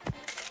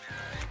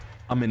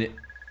 I'm in it.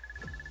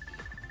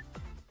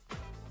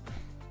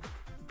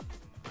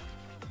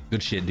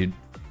 Good shit, dude.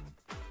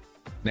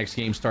 Next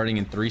game starting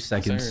in 3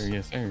 seconds.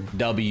 Yes, sir.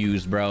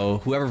 W's, bro.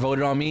 Whoever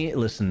voted on me,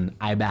 listen,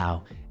 I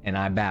bow and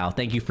I bow.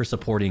 Thank you for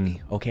supporting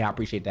me. Okay, I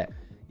appreciate that.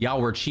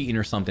 Y'all were cheating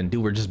or something.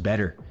 Dude, we're just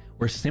better.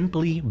 We're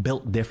simply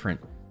built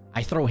different.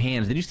 I throw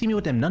hands. Did you see me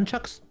with them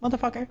nunchucks,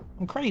 motherfucker?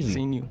 I'm crazy.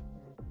 Seen you.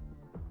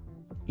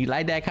 You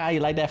like that, Kai?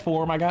 You like that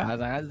form I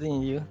got? I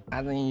seen you.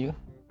 I seen you.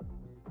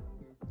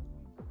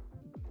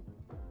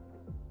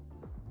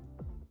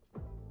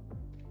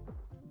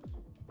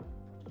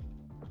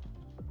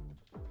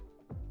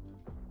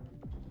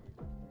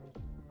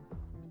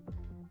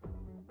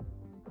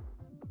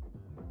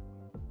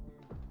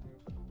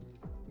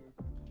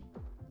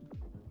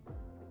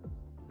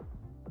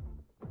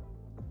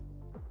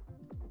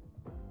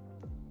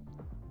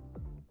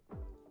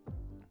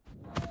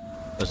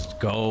 Let's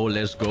go.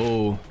 Let's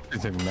go.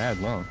 It's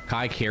mad long.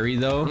 Kai carry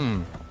though.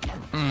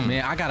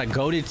 Man, I got a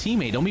goated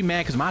teammate. Don't be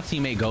mad because my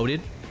teammate goated.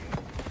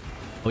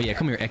 Oh yeah,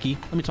 come here, Eki.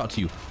 Let me talk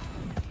to you.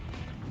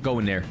 Go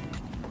in there.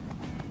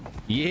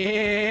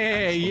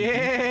 Yeah,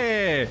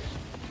 yeah.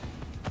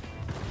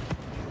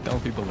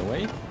 Throwing people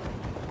away.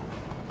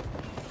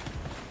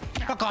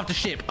 Fuck off the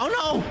ship. Oh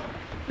no.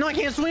 No, I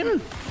can't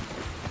swim.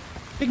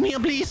 Pick me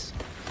up, please.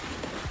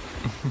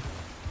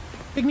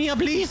 Pick me up,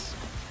 please.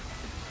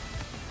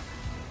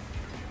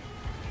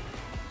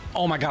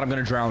 Oh my God, I'm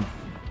gonna drown.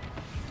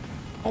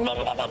 Where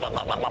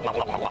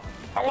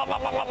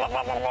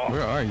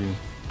are you?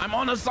 I'm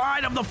on the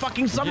side of the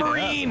fucking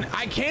submarine.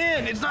 I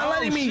can't. It's not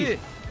letting me. Shit.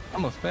 I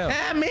almost fell.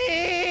 Help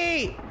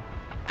me!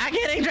 I'm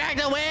getting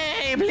dragged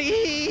away,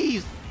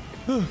 please.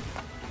 Oh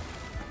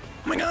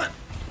my God.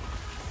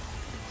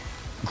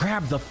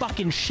 Grab the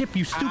fucking ship,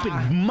 you stupid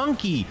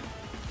monkey.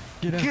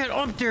 Get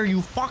up there,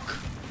 you fuck.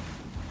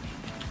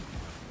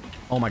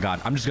 Oh my God,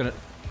 I'm just gonna...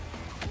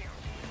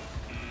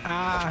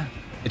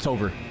 It's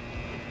over.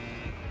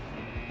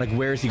 Like,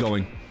 where is he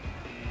going?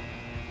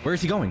 Where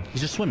is he going?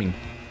 He's just swimming.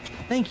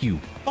 Thank you.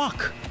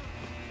 Fuck.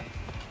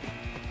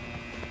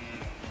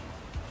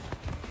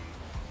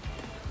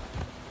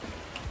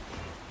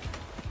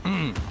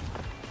 Oh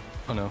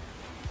no.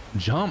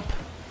 Jump.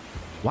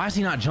 Why is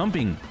he not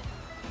jumping?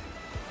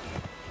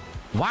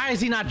 Why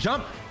is he not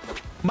jump?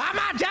 Why am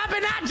I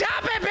jumping? Not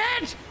jumping,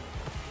 bitch!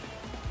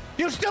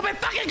 You stupid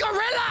fucking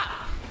gorilla!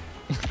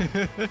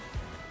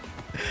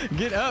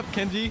 Get up,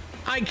 Kenji.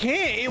 I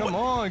can't. Come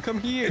on, come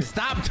here.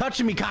 Stop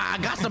touching me, Kai. I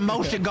got some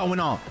motion going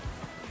on.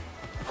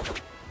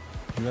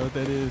 You know what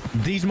that is?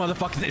 These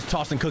motherfuckers is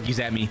tossing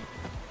cookies at me.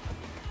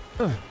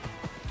 Gotta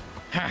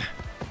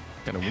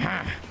win.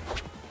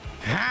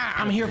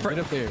 I'm here for... Get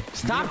up there.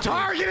 Stop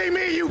targeting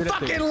me, you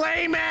fucking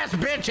lame ass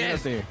bitches. Get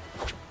up there.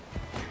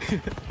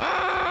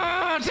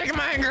 I'm taking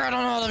my anger out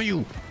on all of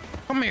you.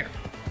 Come here.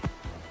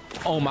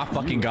 Oh my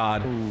fucking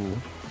God. Ooh.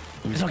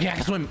 It's okay, I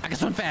can swim. I can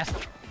swim fast.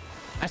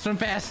 I swim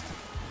fast.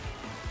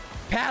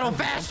 Paddle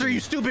faster, you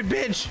stupid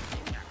bitch.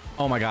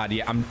 Oh my God,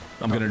 yeah, I'm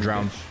gonna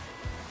drown.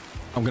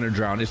 I'm gonna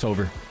drown. It's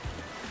over.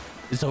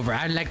 It's over.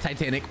 I like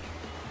Titanic.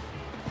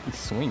 He's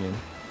swinging.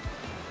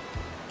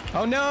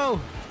 Oh no.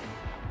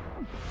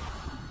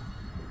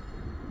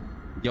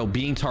 Yo,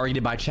 being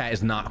targeted by chat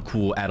is not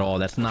cool at all.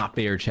 That's not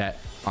fair,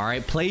 chat. All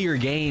right, play your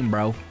game,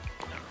 bro.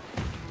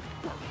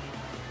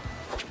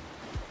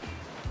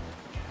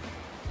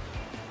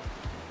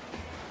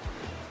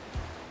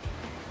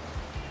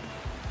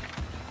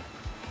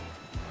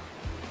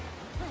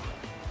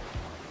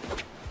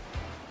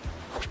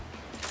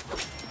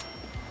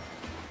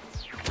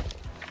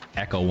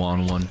 Echo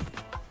on one.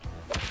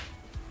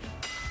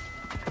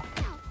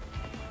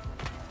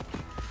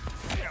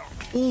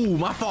 Ooh,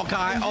 my fault,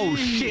 Kai. Oh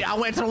shit, I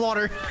went to the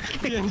water.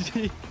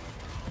 Kenji.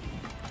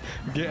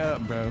 Get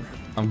up, bro.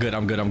 I'm good.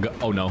 I'm good. I'm good.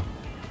 Oh no.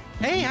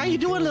 Hey, how you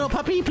doing, little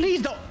puppy?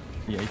 Please don't.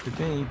 You ate the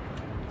thing.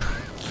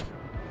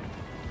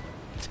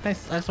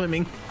 I'm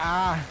swimming.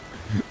 I'm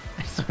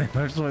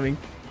swimming.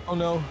 Oh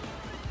no.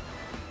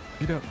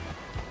 Get up.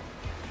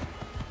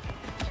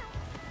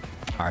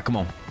 All right, come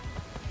on.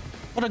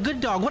 What a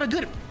good dog. What a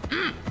good...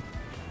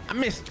 I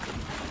missed.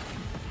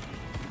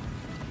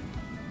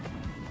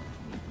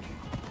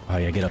 Oh,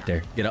 yeah, get up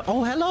there. Get up.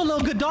 Oh, hello, little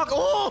good dog.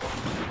 Oh!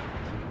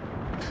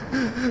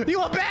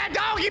 You a bad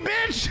doggy,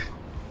 bitch!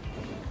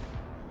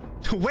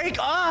 Wake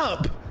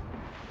up!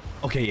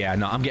 Okay, yeah,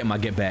 no, I'm getting my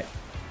get back.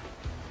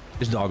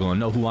 This dog gonna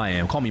know who I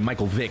am. Call me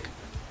Michael Vick.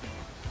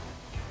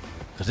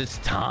 Cause it's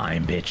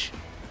time, bitch.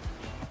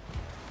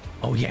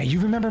 Oh yeah, you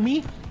remember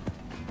me?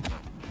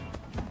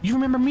 You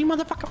remember me,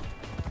 motherfucker?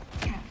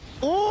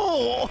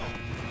 Oh!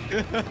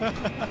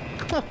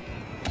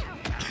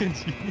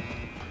 Kenji.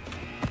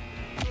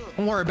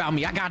 Don't worry about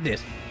me. I got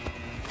this.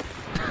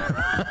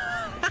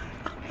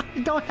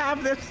 You don't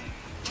have this.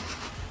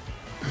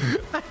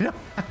 I don't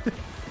have this.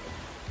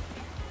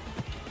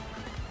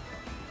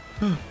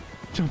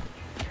 Jump.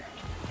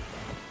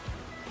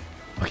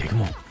 Okay,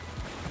 come on.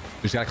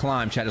 We just gotta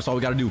climb, chat. That's all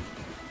we gotta do.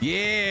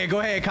 Yeah, go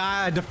ahead,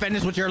 Kai. Defend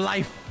this with your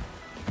life.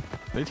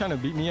 They trying to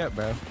beat me up,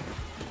 bro.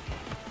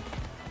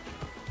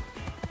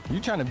 You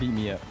trying to beat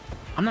me up.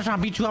 I'm not trying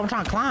to beat you up. I'm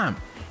trying to climb.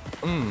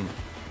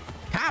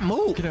 Kai,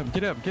 move. Get up,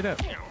 get up, get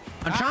up.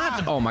 I'm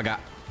trying to. Oh my god.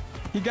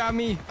 He got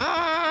me.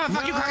 Ah,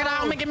 fuck you,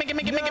 crocodile. Make it.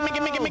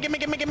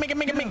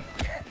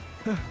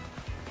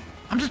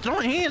 I'm just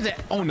throwing hands at.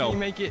 Oh no. You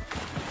make it.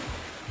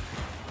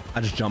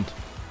 I just jumped.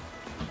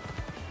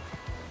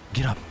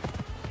 Get up.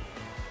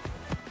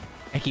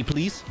 Eki,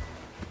 please.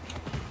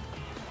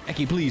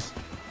 Eki, please.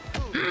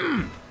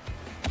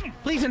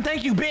 Please and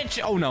thank you, bitch.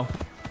 Oh no.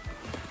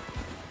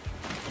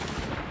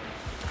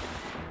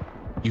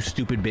 You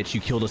stupid bitch. You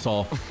killed us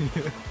all.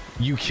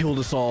 You killed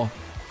us all.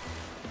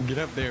 Get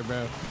up there,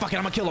 bro. Fuck it,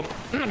 I'm gonna kill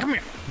him. Come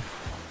here.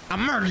 I'll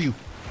murder you.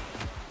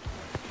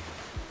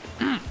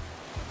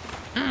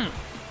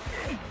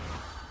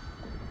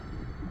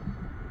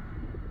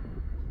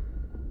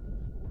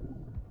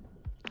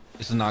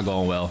 This is not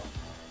going well.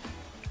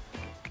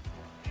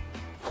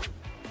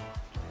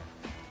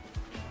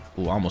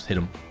 Ooh, I almost hit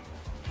him.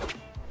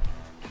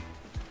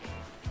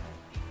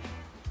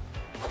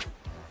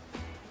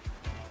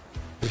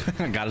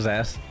 Got his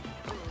ass.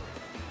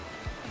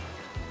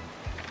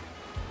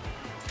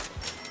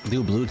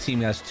 Dude, blue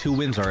team has 2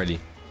 wins already.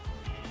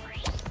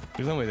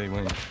 There's no way they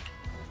win.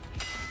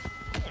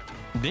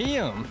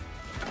 Damn.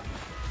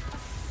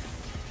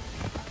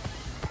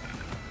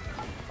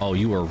 Oh,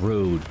 you were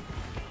rude.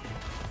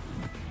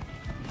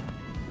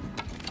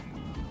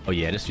 Oh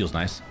yeah, this feels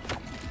nice.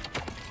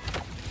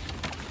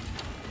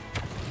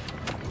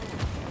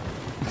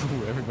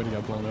 Ooh, everybody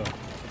got blown up.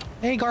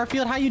 Hey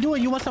Garfield, how you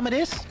doing? You want some of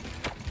this?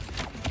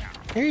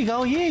 There you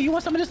go. Yeah, you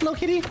want some of this, little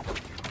kitty?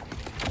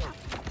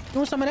 You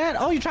want some of that?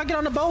 Oh, you try to get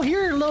on the boat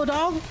here, little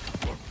dog?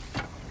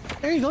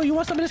 There you go. You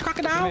want some of this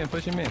crocodile?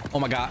 Push him in. Oh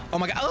my god. Oh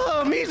my god.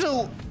 Oh,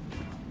 Mizu!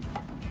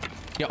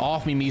 Get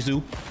off me,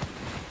 Mizu.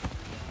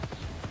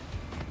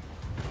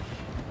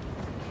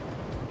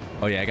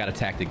 Oh yeah, I got a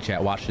tactic,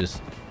 chat. Watch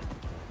this.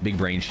 Big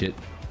brain shit.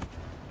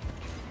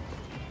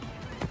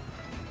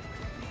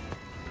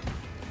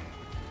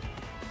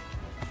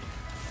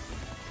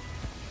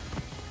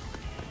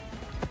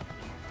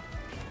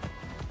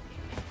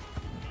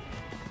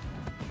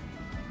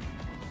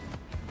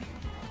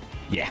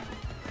 Yeah.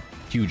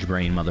 Huge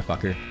brain,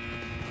 motherfucker.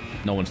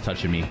 No one's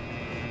touching me.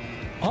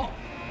 Oh!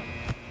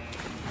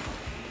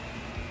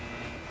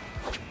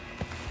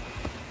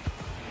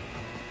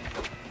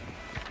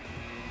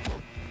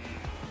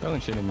 Throwing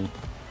shit at me.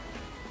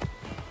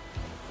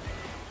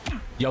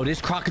 Yo,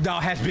 this crocodile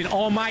has been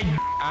on my...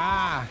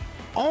 Ah!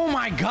 Oh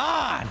my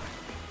god!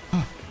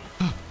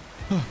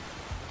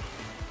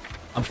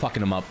 I'm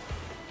fucking him up.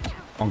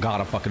 On God,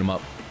 I'm fucking him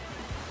up.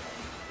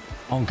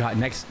 Oh God,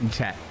 next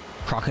chat.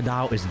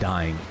 Crocodile is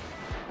dying.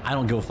 I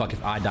don't give a fuck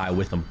if I die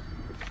with him.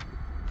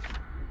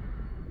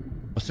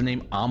 What's her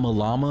name?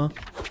 Amalama?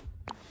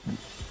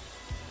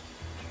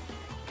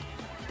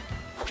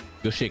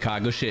 Good shit,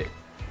 Kai. Good shit.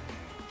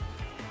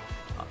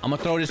 I'm gonna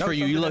throw this for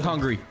you. You look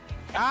hungry.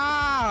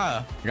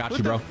 Ah! Got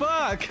you, bro. What the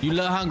fuck? You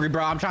look hungry,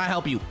 bro. I'm trying to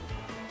help you.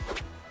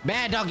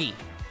 Bad doggy.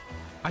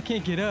 I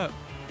can't get up.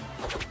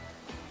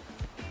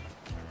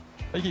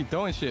 They keep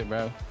throwing shit,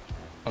 bro.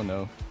 Oh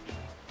no.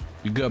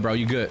 You good, bro.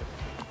 You good.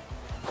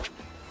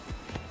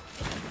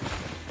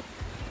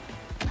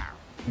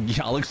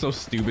 Y'all look so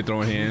stupid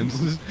throwing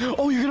hands.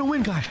 Oh, you're gonna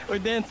win, Kai. We're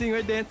dancing.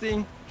 We're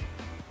dancing.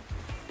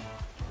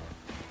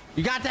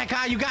 You got that,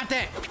 Kai. You got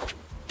that.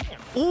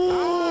 Ooh.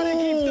 Oh, they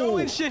keep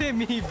throwing shit at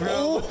me,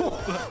 bro.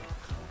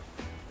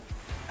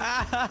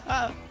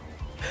 Ah,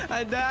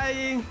 I'm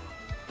dying.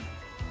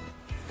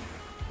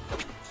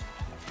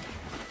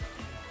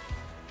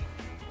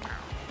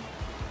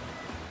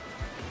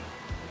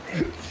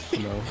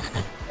 No.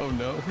 Oh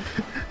no.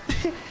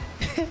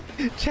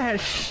 Chad,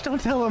 shh,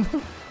 don't tell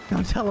him.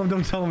 Don't tell him.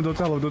 Don't tell him. Don't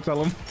tell him. Don't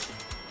tell him.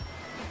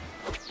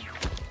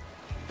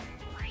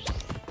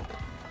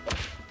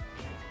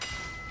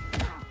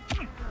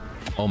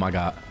 Oh my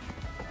God.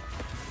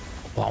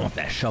 Oh, I want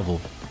that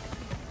shovel.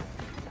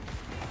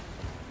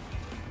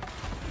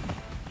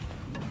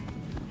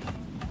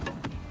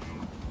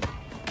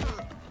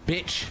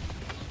 Bitch.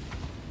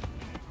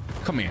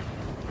 Come here.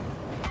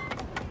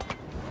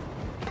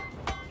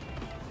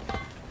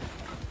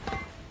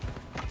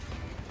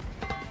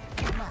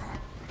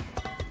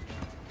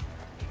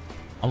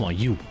 I want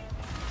you.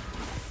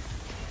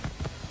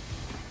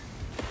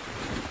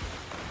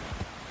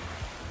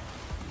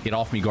 Get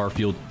off me,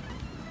 Garfield.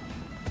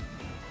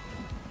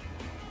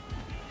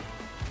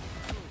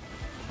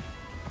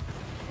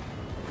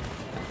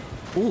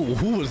 Ooh,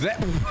 who was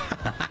that?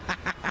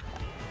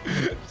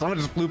 Someone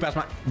just flew past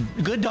my...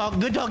 Good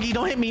doggy,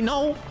 don't hit me,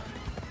 no.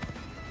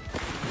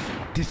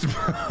 This...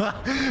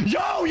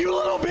 Yo, you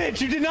little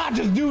bitch, you did not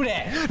just do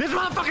that. This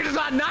motherfucker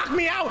just knocked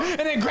me out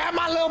and then grabbed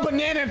my little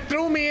banana and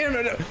threw me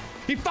in.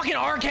 He fucking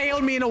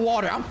RKO'd me in the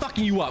water. I'm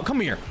fucking you up. Come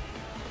here.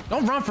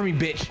 Don't run from me,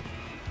 bitch.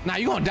 Nah,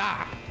 you gonna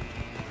die.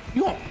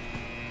 You gonna...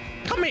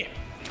 Come here.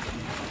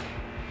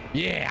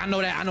 Yeah, I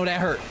know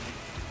that hurt.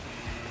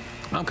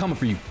 I'm coming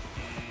for you.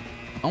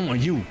 I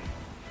want you.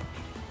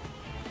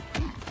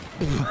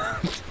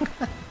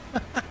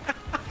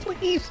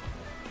 Please.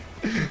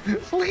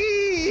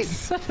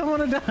 Please. I don't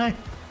want to die.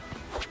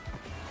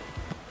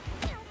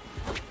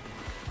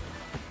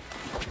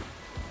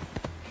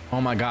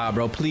 Oh my God,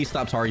 bro. Please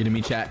stop targeting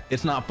me, chat.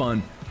 It's not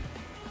fun.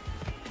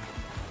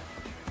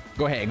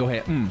 Go ahead.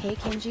 Hey,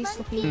 Kenji,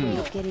 Slippy,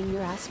 wait, getting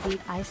your ass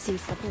beat. I see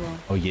Slippy.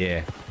 Oh,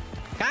 yeah.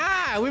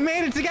 Ah, we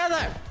made it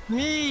together.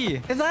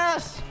 Me. It's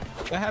us.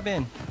 What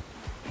happened?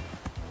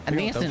 I'm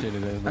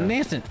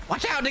dancing.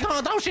 Watch out, they're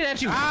gonna throw shit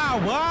at you.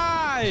 Ah,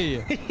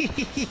 why?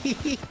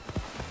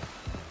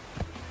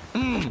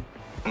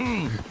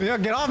 Yeah,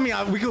 get off me.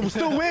 We can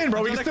still win,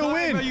 bro. We can still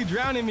win. Bro, you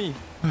drowning me.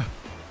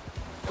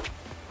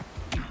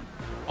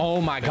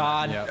 Oh my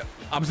God. Yep.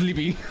 I'm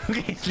sleepy.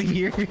 Okay, sleep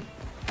here.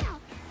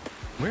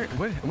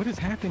 What is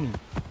happening?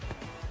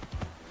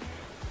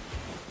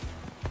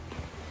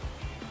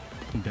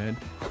 I'm dead.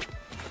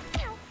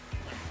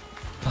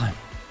 Climb.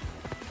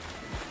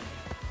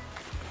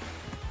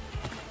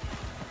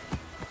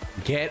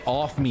 Get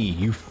off me,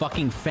 you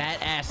fucking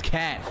fat ass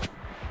cat.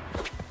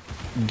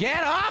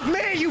 Get off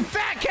me, you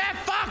fat cat,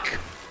 fuck!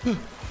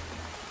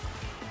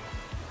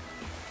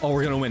 Oh,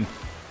 we're gonna win.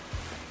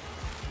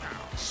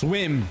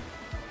 Swim.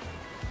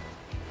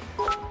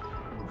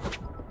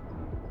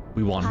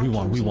 We won, Hi, we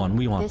won, we Kenji. won,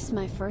 we won. This is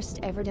my first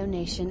ever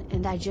donation,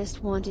 and I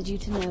just wanted you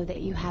to know that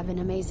you have an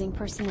amazing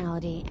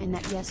personality and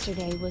that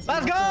yesterday was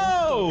Let's my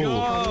go! birthday.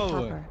 Go!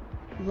 Topper.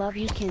 Love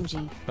you,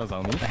 Kenji. That was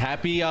on me.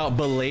 Happy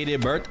belated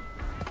birth.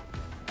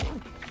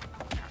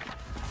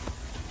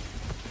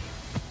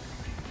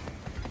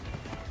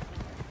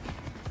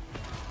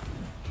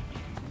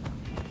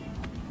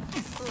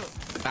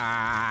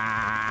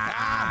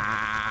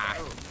 Ah.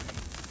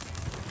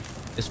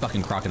 This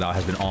fucking crocodile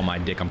has been on my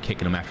dick. I'm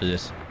kicking him after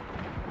this.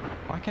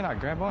 Why can't I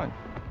grab on?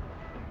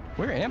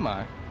 Where am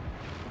I?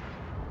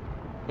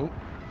 Oh.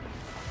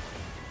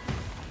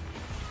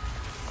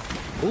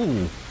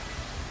 Ooh.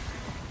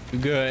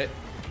 Good.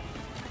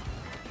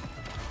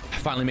 I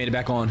finally made it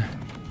back on.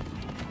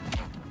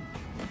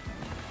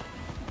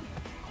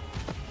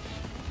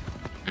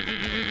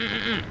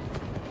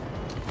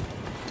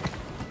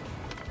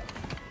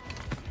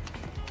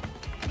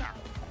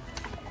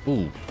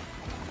 Ooh.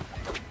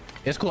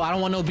 It's cool. I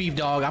don't want no beef,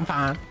 dog. I'm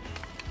fine.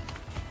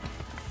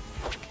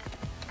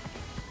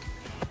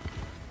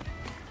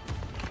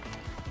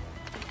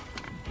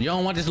 You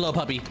don't want this little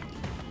puppy.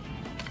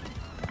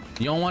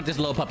 You don't want this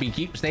little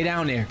puppy. Stay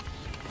down there.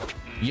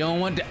 You don't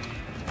want that.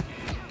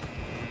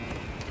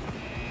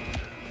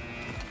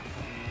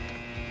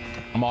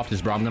 I'm off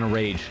this, bro. I'm gonna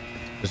rage.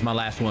 This is my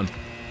last one.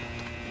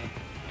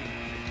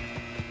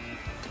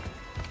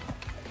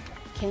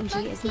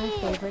 Kenji is my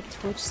favorite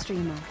Twitch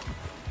streamer.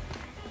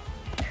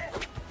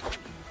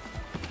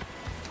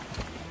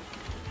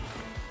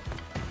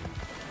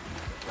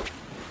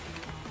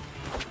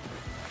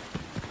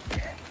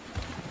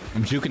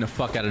 I'm juking the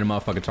fuck out of the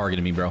motherfucker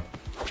targeting me, bro.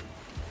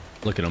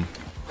 Look at him.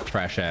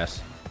 Trash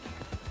ass.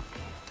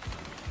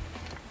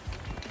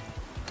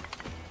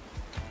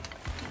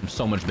 I'm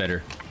so much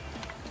better.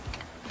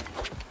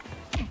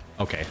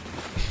 Okay.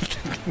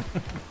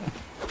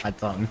 My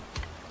tongue.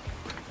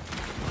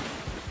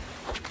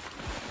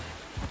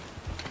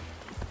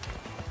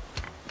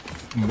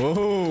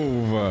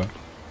 Move.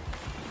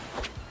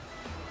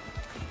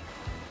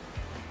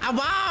 I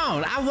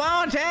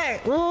want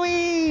it.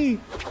 Ooh.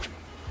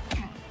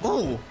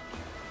 Ooh.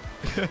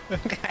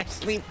 I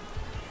sleep.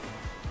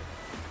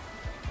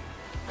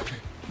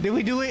 Did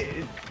we do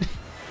it?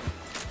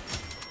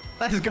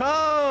 Let's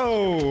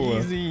go.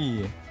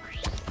 Easy.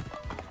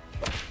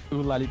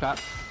 Ooh, lollipop.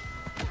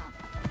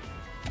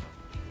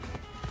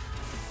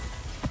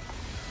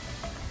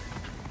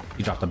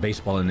 You dropped a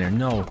baseball in there.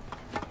 No.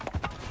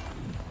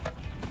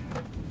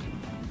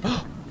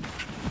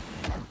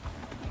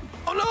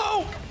 Oh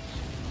no!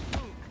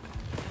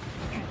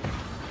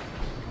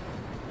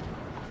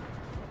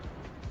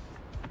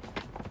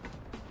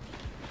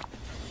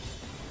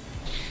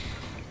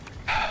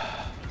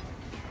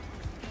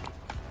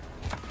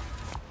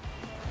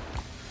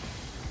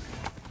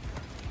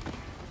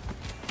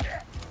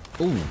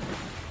 Ooh.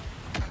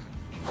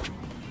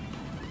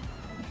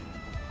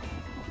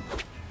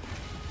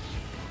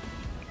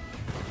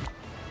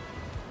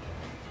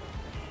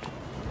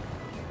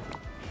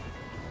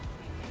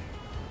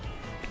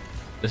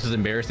 This is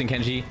embarrassing,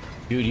 Kenji.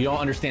 Dude, you don't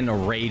understand the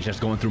rage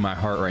that's going through my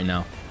heart right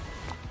now.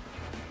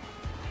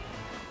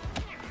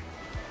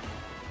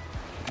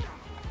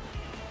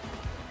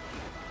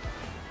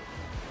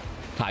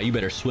 Kai, you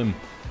better swim.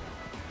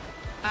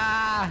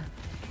 Ah!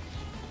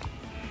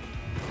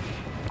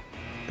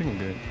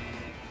 think I'm good.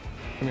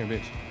 Come here,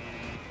 bitch.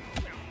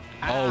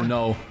 Oh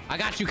no. I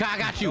got you, Kai. I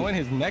got you. Throwing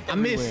his neck I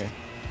everywhere. missed.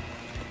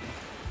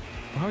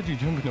 Why would you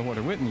jump in the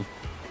water with me?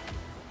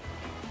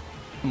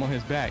 I'm on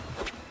his back.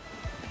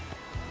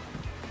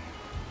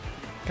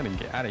 Gotta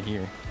get out of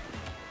here.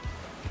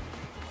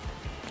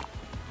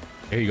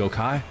 There you go,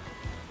 Kai.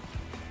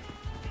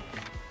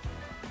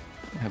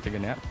 I have to take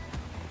a nap.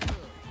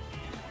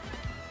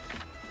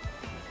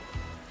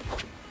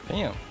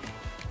 Damn.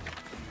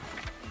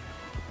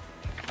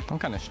 I'm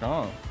kind of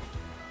strong.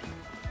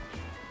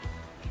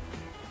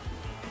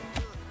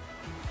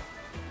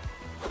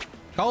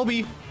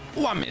 Kobe.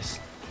 Ooh, I missed.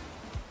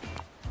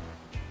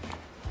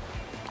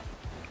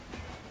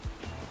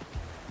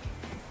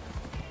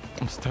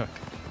 I'm stuck.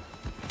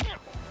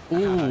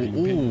 Ooh, God,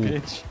 ooh.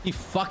 bitch. He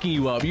fucking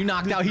you up. You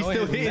knocked out. He's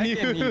still hitting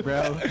you, me,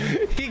 bro.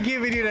 He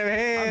giving you them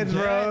hands,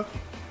 bro.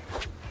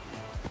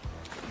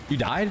 You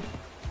died?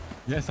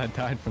 Yes, I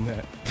died from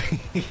that.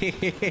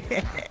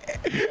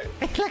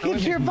 Look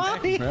at your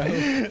body.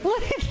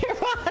 Look at your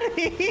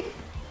body.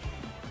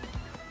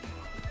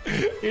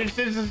 Your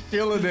shit's just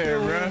chilling there,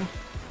 bro.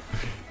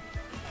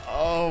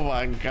 Oh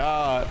my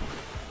god.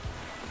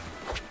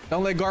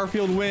 Don't let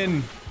Garfield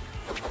win.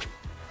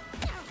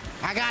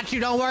 I got you.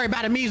 Don't worry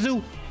about it,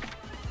 Mizu.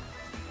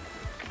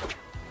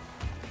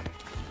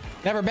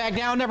 Never back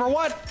down. Never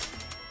what?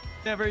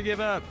 Never give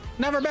up.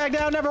 Never back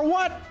down. Never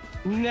what?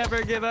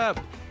 Never give up.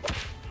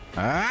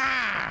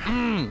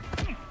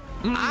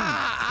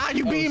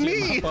 You beat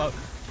me.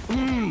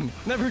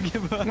 Never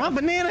give up. My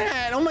banana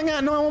hat. Oh my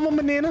god, no, I want my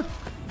banana.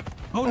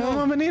 Oh I want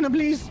my no. banana,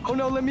 please. Oh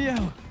no, let me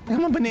out. I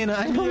want my banana.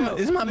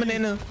 It's my please.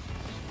 banana.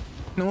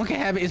 No one can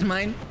have it. It's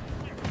mine.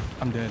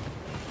 I'm dead.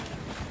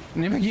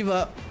 Never give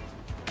up.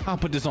 I'll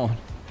put this on.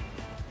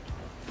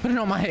 Put it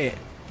on my head.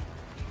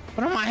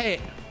 Put it on my head.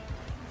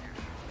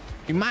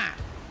 You mine.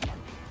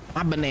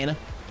 My banana.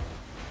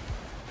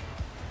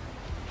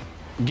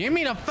 Give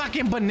me the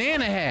fucking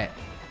banana hat.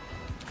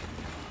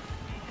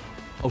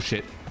 Oh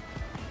shit.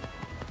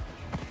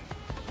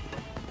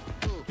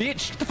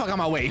 Bitch, get the fuck out of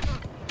my way.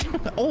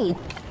 Oh.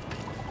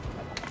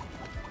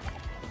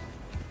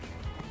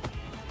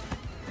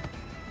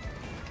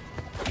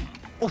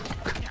 Oh.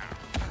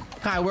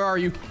 Kai, where are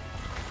you?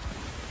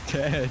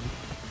 Dead.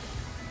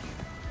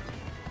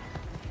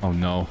 Oh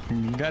no.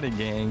 You got it,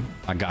 gang.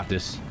 I got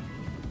this.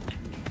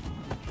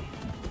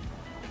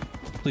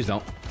 Please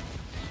don't.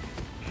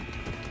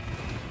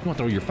 You want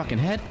to throw your fucking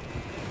head?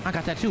 I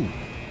got that too.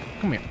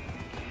 Come here.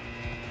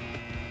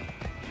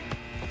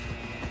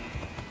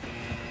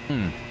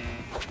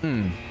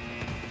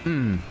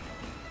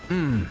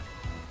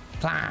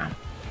 Climb.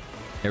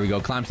 There we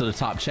go. Climb to the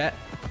top, chat.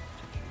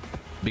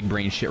 Big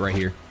brain shit right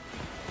here.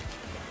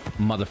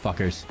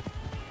 Motherfuckers.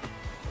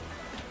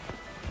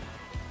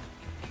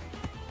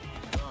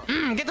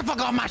 Get the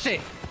fuck off my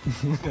shit.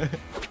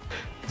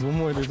 There's one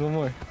more. There's one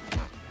more.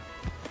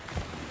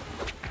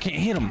 I can't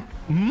hit him.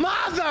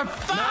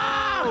 Motherfucker!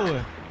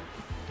 No!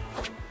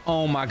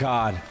 Oh my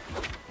god.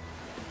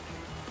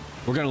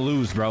 We're gonna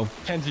lose, bro.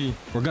 Kenji.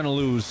 We're gonna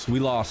lose. We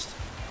lost.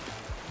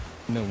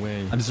 No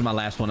way. This is my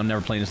last one. I'm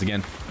never playing this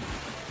again.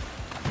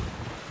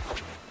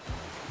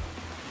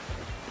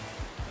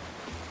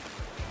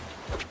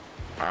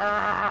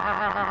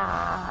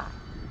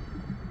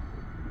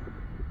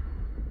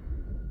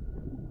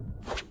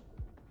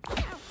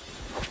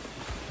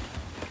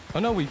 Oh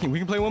no, we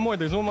can play one more.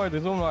 There's one more.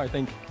 There's one more, I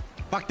think.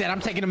 Fuck that.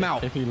 I'm taking him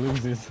out. If he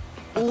loses.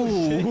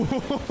 Ooh.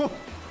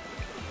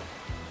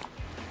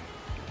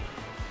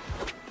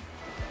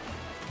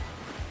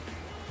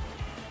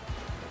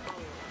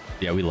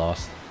 Yeah, we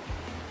lost.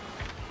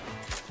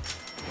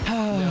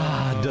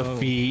 No.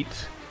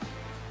 Defeat.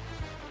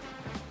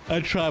 I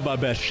tried my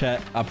best,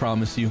 chat. I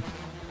promise you.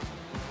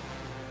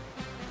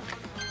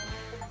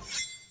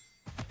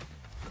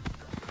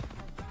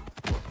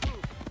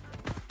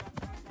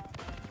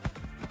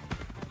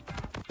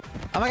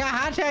 Oh my god,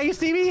 hi Chad, you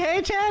see me?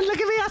 Hey Chad,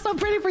 look at me, I'm so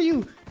pretty for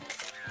you.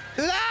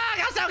 Look,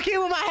 I'm so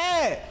cute with my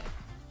head.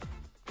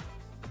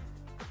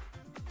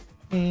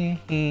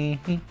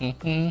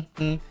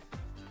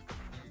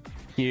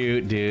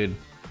 Cute, dude.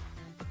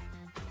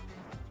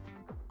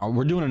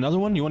 We're doing another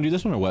one? You want to do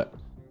this one or what?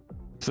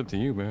 It's up to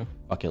you, bro.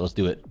 Okay, let's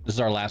do it. This is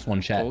our last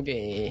one, chat.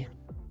 Okay.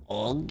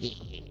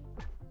 Okay.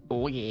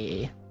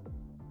 Okay.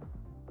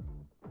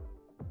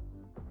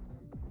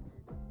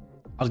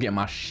 I was getting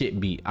my shit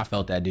beat. I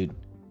felt that, dude.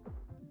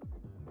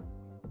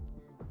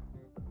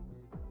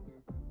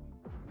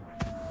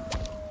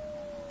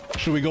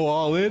 Should we go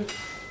all in?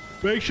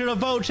 Make sure to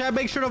vote, chat.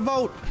 Make sure to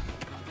vote.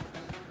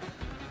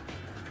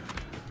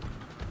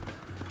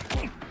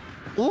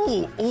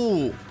 Ooh,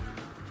 ooh.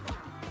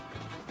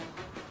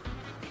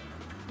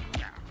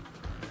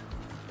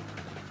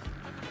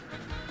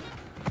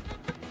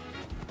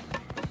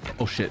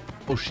 Oh shit.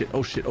 Oh shit.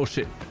 Oh shit. Oh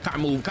shit. Can't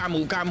move. Can't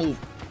move. Can't move.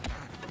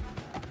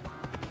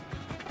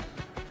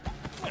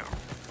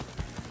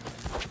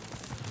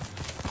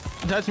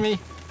 Don't touch me.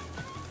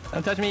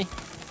 Don't touch me.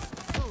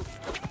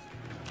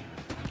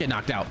 Get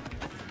knocked out.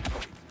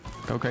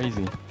 Go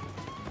crazy.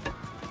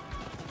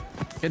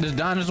 Get this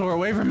dinosaur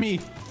away from me.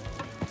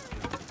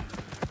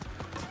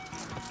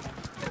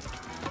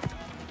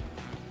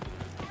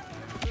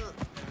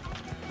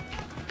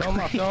 Throw him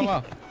off, throw him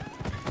off.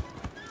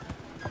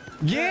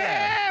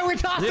 Yeah, we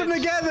tossed them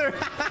together.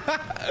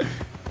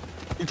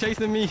 You're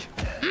chasing me.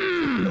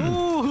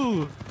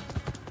 Ooh.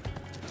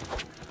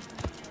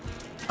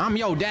 I'm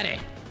your daddy.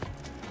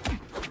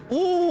 Ooh,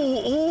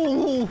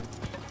 ooh.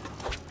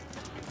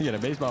 You got a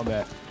baseball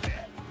bat.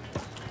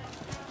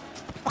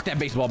 Fuck that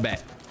baseball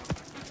bat.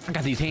 I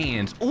got these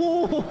hands.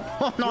 Ooh.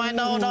 No, I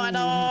know, no, I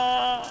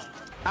know.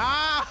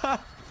 Ah!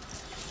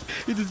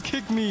 He just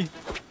kicked me.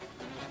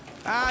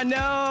 Ah,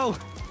 no!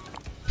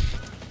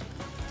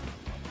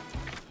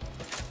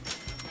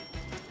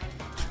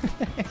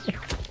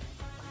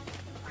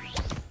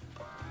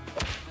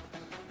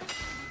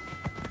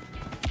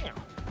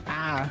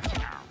 Ah.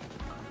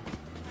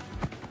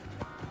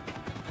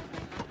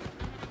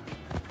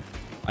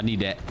 I need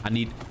that. I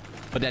need.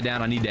 Put that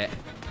down. I need that.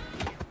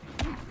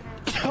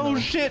 Oh,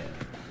 shit.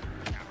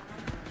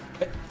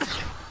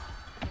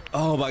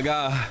 Oh, my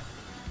God.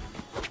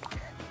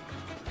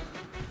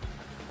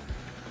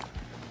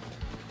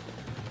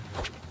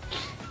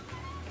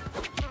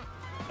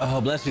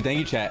 Oh, bless you. Thank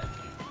you, chat.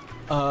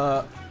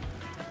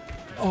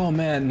 Oh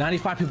man,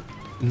 95 people.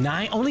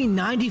 Only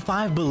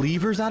 95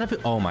 believers out of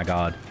it. Oh my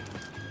God.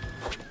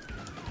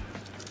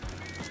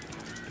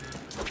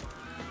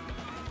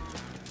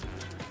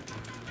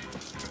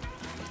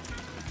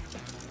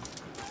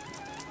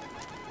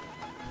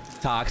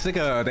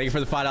 Toxica, thank you for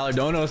the $5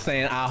 dono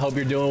saying, I hope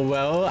you're doing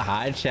well.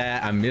 Hi,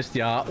 chat. I missed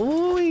y'all.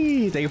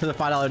 Ooh, thank you for the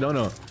 $5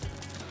 dono.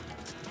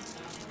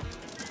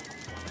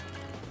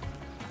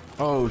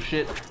 Oh,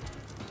 shit.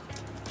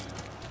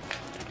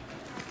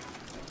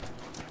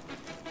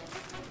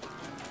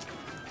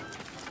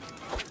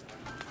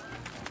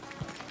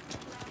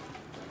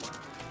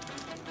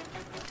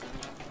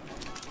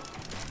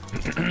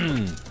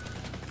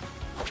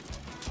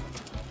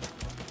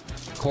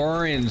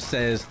 Corin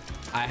says,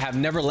 I have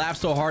never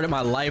laughed so hard in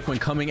my life when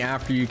coming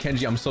after you,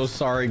 Kenji. I'm so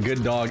sorry.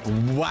 Good dog.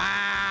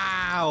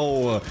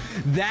 Wow.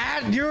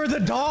 You're the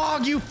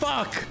dog, you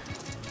fuck.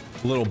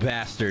 Little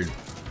bastard.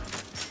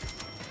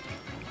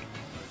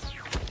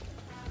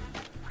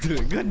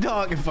 Good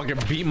dog. If fucking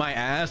beat my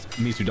ass.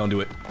 Misu, don't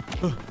do it.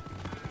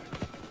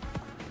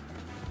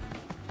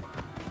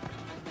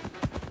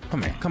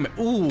 Come here. Come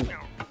here. Ooh.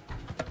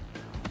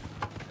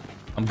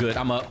 I'm good.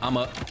 I'm up. I'm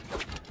up.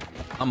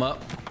 I'm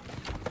up.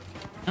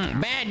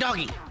 Bad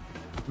doggy.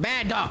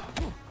 Bad dog.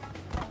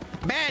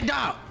 Bad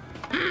dog.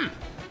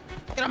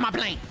 Get on my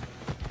plane.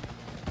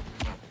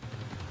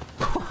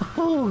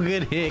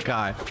 Good hit,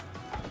 Kai.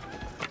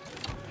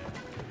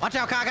 Watch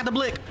out, Kai. I got the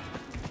blick.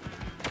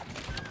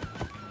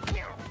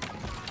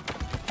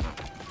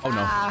 Oh,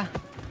 no.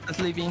 I'm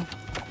sleeping.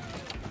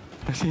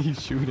 I see you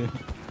shooting.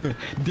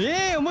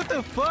 Damn, what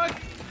the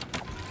fuck?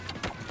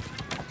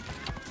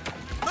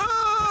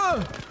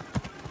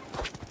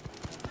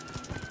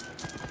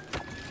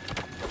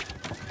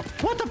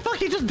 What the fuck?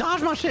 He just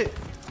dodged my shit.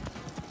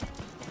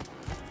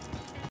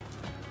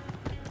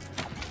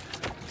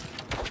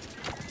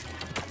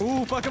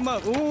 Ooh, fuck him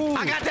up. Ooh.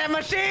 I got that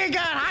machine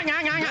gun.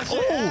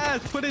 Yes,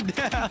 put it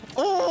down.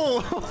 Oh,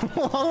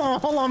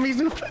 hold on,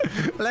 Mizu.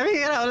 Let me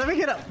get up. Let me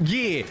get up.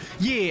 Yeah,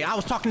 yeah. I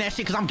was talking that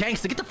shit because I'm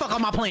gangster. Get the fuck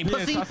on my plane,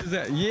 pussy.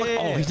 Yeah.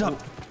 Oh, he's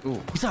up. Ooh.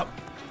 He's up.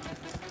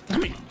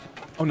 Come here.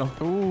 Oh no.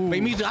 Ooh.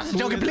 Wait, Mizu, I was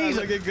joking, please.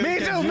 Mizu.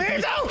 Chill.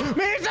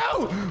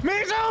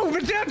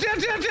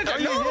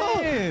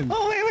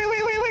 Oh,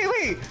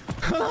 wait.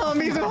 Hold on,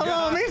 Mizu.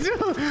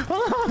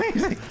 Hold on,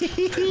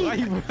 Mizu. Why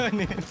you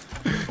running?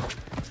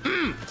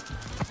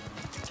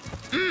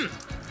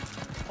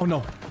 Oh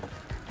no.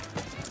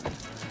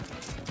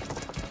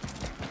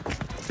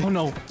 Oh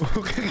no.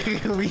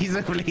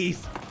 Mizu, please.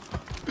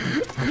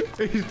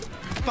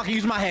 Fucking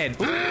use my head.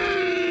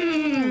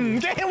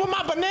 Get hit with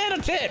my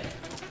banana tip.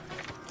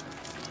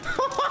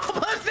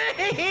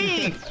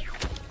 Pussy!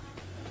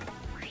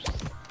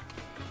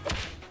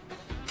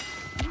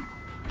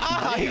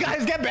 Ah, you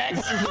guys get back!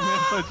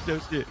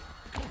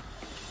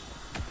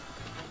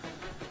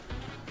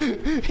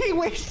 He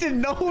wasted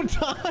no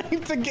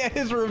time to get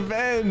his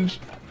revenge.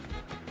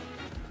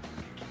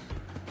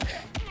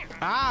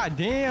 Ah,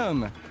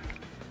 damn.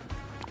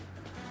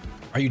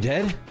 Are you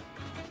dead?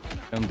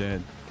 I'm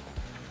dead.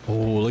 Oh,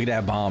 look at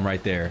that bomb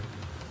right there.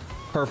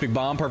 Perfect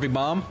bomb, perfect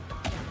bomb.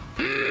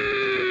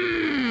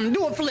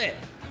 Do a flip.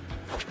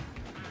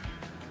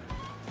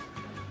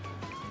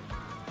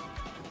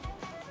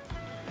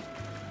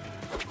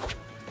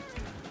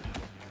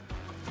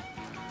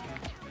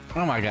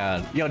 Oh my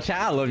god. Yo,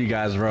 chat, I love you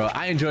guys, bro.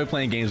 I enjoy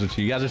playing games with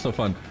you. You guys are so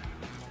fun.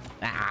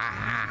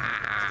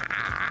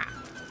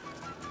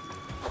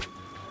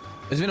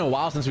 It's been a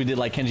while since we did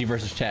like Kenji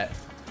versus chat.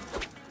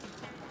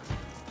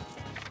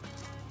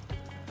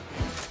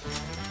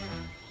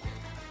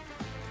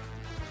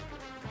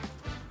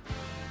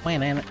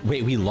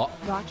 Wait, we lost.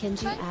 Raw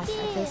Kenji ass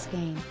at this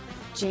game.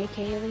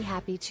 JK really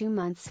happy 2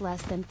 months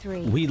less than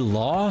 3. We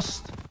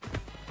lost?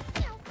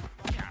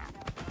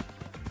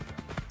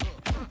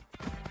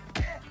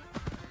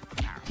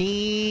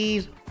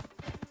 Cheese.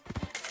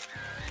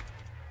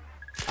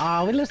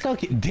 Oh, it looks so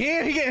cute.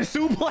 Damn, he getting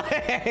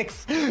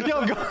suplex.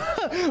 Yo,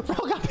 bro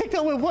got picked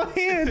up with one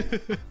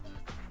hand.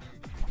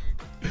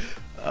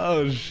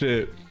 Oh,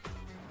 shit.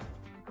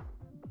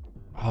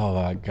 Oh,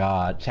 my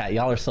God. Chat,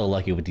 y'all are so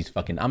lucky with these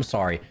fucking... I'm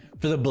sorry.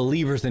 For the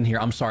believers in here,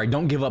 I'm sorry.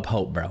 Don't give up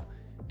hope, bro.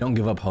 Don't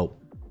give up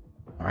hope.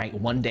 All right?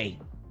 One day,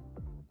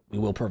 we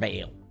will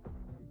prevail.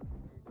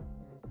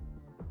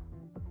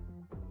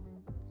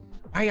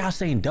 Why are y'all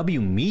saying W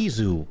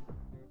Mizu?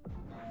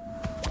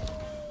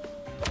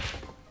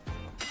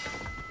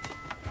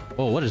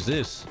 Oh, what is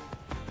this?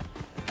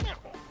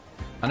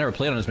 I never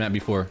played on this map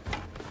before.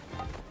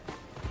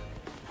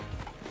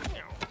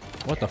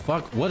 What the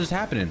fuck? What is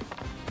happening?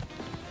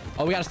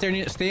 Oh, we gotta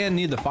stand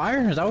near the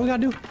fire? Is that what we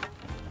gotta do?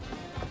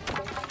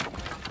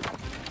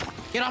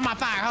 Get off my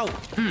fire, ho!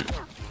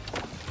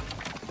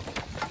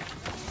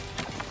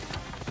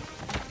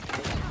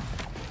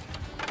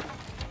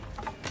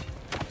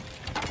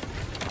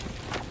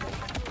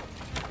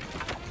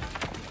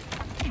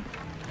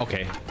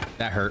 Okay,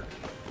 that hurt.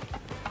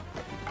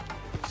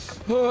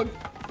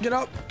 Get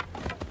up.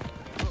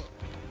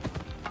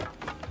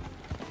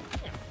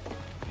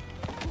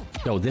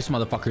 Yo, this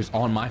motherfucker's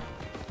on my...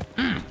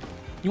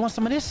 You want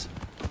some of this?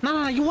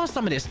 No, you want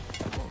some of this.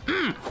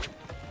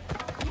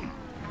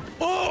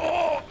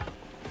 Oh!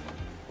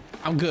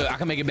 I'm good. I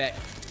can make it back.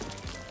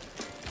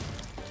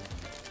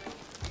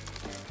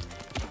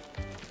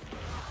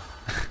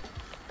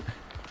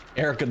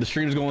 Erica, the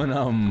stream's going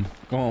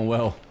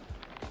well.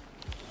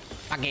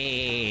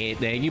 Pocket.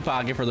 Thank you,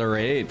 Pocket, for the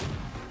raid.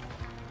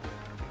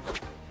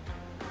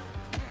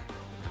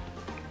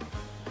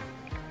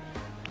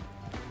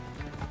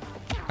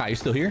 Hi, you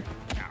still here?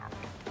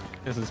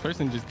 Yes, this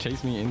person just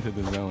chased me into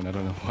the zone. I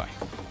don't know why.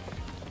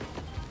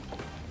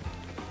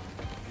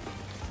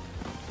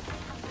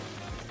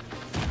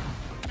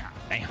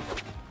 Damn.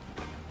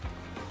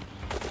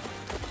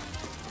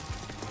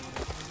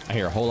 I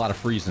hear a whole lot of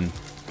freezing.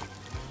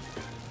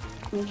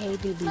 Hey,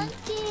 baby.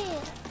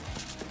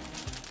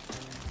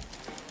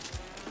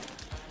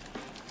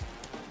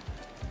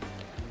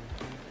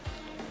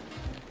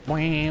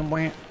 Wham,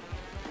 wham.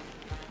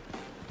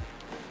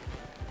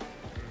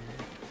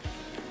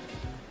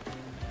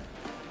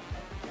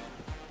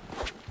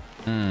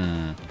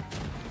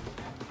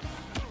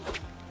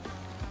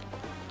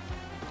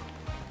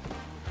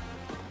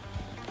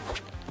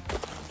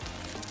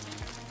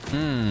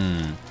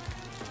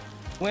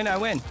 Win, I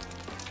win.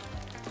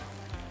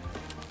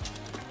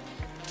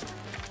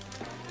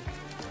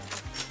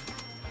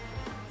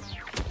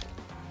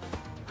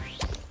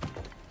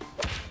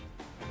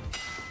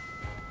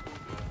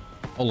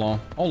 Hold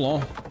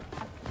on.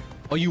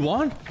 Oh, you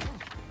won?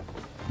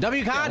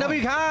 W Kai,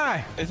 W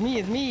Kai. It's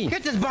me.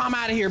 Get this bomb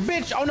out of here,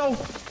 bitch. Oh, no.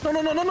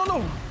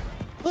 No.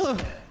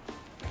 Ugh.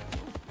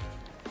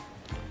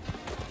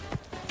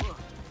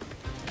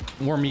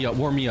 Warm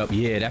me up.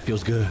 Yeah, that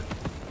feels good.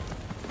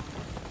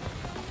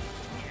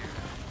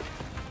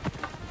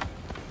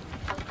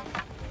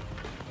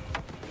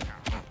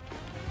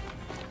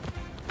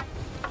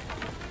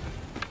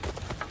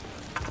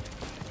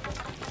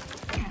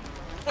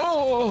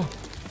 Oh!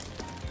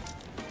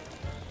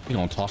 You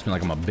gonna toss me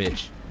like I'm a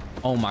bitch.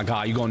 Oh my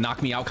God, you gonna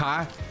knock me out,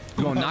 Kai?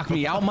 You gonna knock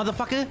me out,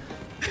 motherfucker?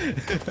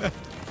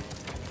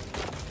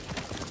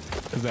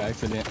 It's an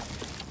accident.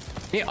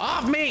 Get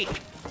off me!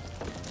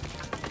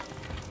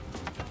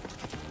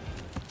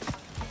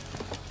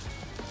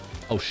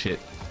 Oh shit.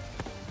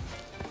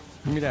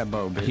 Give me that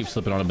bow, I bitch. keep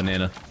slipping on a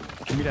banana.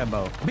 Give me that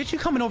bow. Bitch, you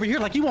coming over here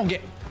like you won't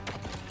get...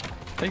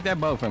 Take that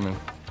bow from him.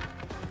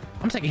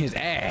 I'm taking his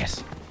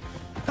ass.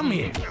 Come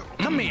here.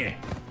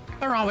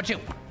 What's wrong with you?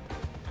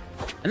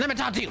 And let me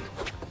talk to you.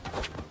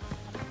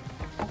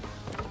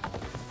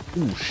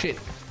 Ooh, shit.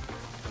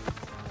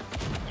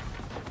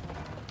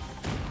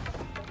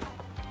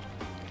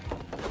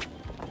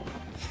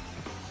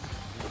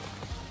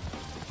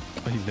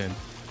 Oh, he's dead.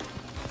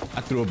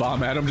 I threw a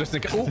bomb at him just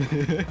in case.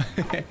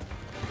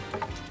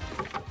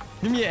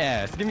 Give me your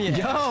ass. Give me your ass.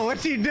 Yo,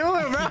 what you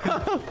doing, bro?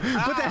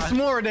 Put that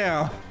s'more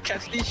down.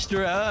 Catch these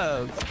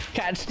strubs.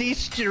 Catch these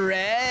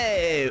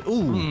straight.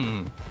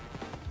 Ooh.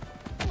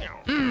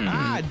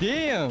 Ah,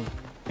 damn.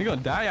 You're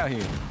gonna die out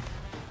here.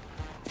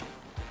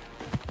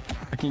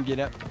 I can get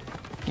up.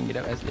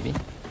 S. Libby.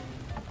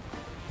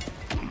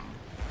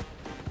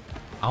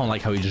 I don't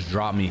like how he just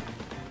dropped me.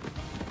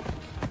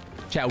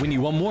 Chat, we need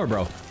one more,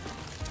 bro.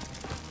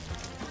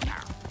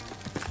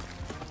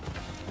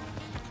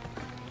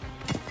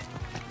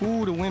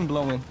 Ooh, the wind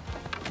blowing.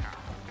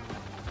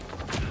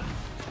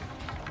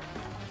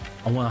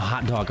 I want a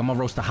hot dog. I'm gonna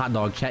roast a hot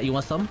dog. Chat, you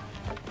want some?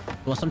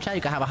 You want some, chat?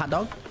 You can have a hot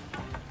dog.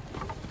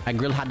 I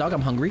grilled hot dog.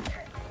 I'm hungry.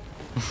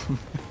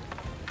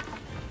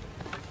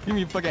 Give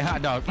me a fucking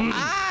hot dog.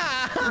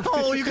 Ah!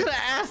 Oh, you could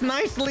have asked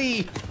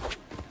nicely.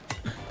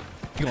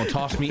 You gonna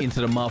toss me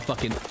into the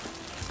motherfucking...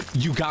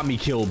 You got me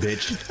killed,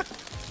 bitch.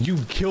 You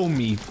kill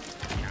me.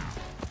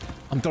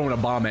 I'm throwing a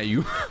bomb at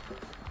you.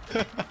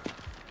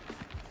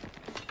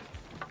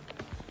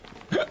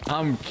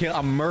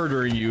 I'm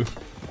murdering you.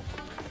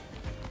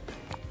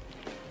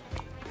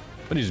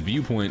 What are these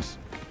viewpoints?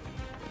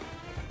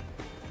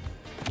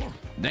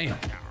 Damn.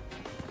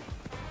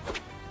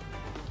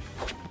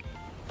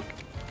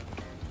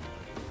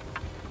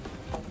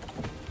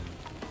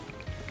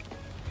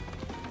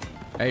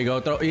 There you go.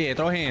 Throw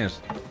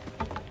hands.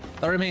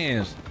 Throw them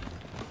hands.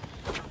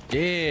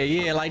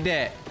 Yeah, like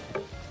that.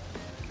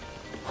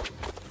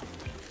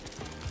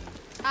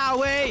 Ah,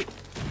 wait.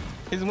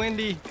 It's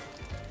windy.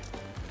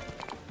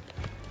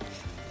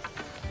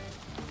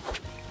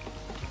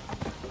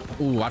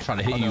 Ooh, I tried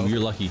to hit you. No. You're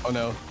lucky. Oh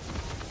no.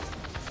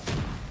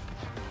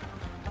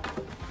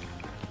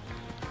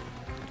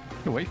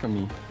 Get away from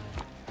me.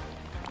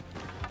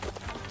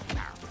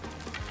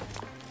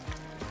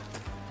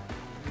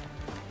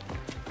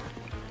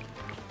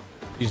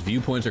 These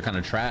viewpoints are kind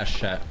of trash,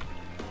 chat.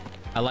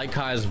 I like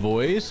Kai's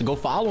voice. Go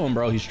follow him,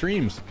 bro. He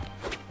streams.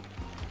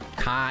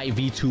 Kai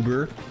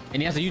Vtuber.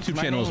 And he has a YouTube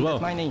channel as well.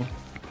 That's my name.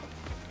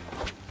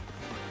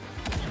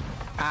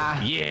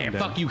 Ah, Yeah,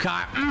 fuck you,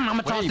 Kai. I'm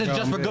gonna toss this bro,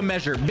 just I'm for good. good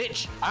measure,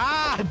 bitch.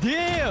 Ah,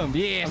 damn.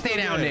 Yeah, stay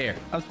down there.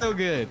 I'm still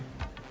good.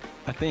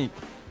 I think.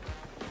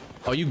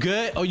 Oh, you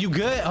good? Oh, you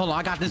good? Hold on,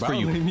 I got this Bro, for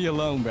you. leave me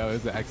alone, bro.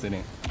 It's an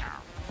accident.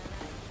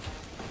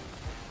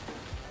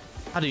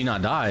 How do you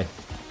not die?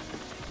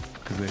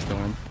 Because they're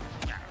storm.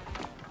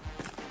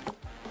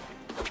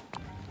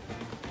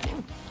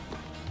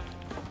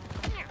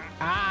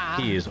 Ah!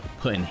 He is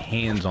putting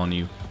hands on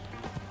you.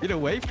 Get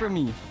away from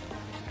me.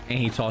 And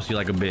he tossed you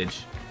like a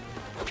bitch.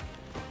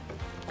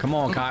 Come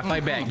on, Kai,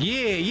 fight back.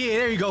 Yeah,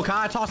 there you go,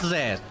 Kai. Toss his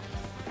ass.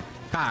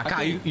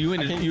 Kai, you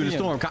in the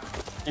storm, Kai.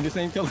 In the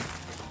same color.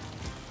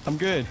 I'm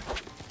good.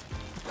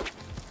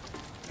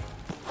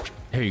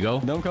 Here you go.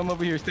 Don't come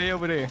over here. Stay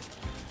over there.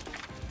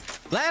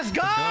 Let's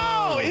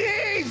go!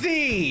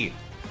 Easy!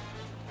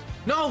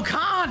 No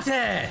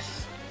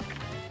contest!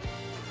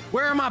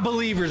 Where are my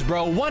believers,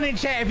 bro? One in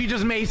chat if you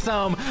just made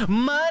some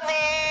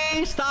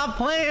money. Stop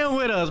playing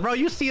with us, bro.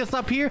 You see us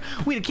up here?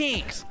 We the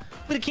kings.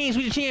 We the kings.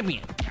 We the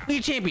champion. We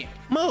the champion.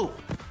 Move.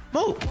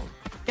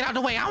 Get out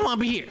the way. I don't want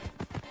to be here.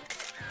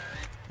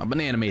 My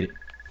banana made it.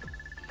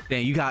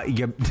 Damn, you got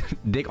your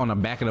dick on the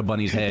back of the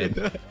bunny's head.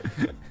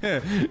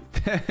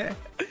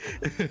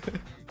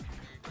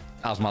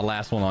 That was my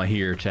last one on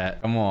here,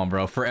 chat. Come on,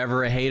 bro.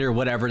 Forever a hater,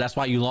 whatever. That's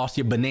why you lost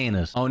your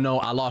bananas. Oh, no,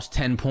 I lost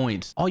 10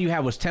 points. All you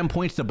had was 10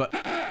 points to... Everybody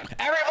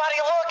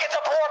look, it's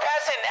a poor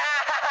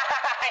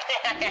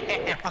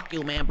peasant. Fuck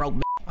you, man, bro.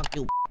 Fuck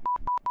you.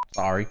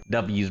 Sorry.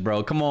 W's,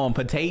 bro. Come on,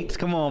 potatoes.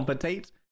 Come on, potatoes.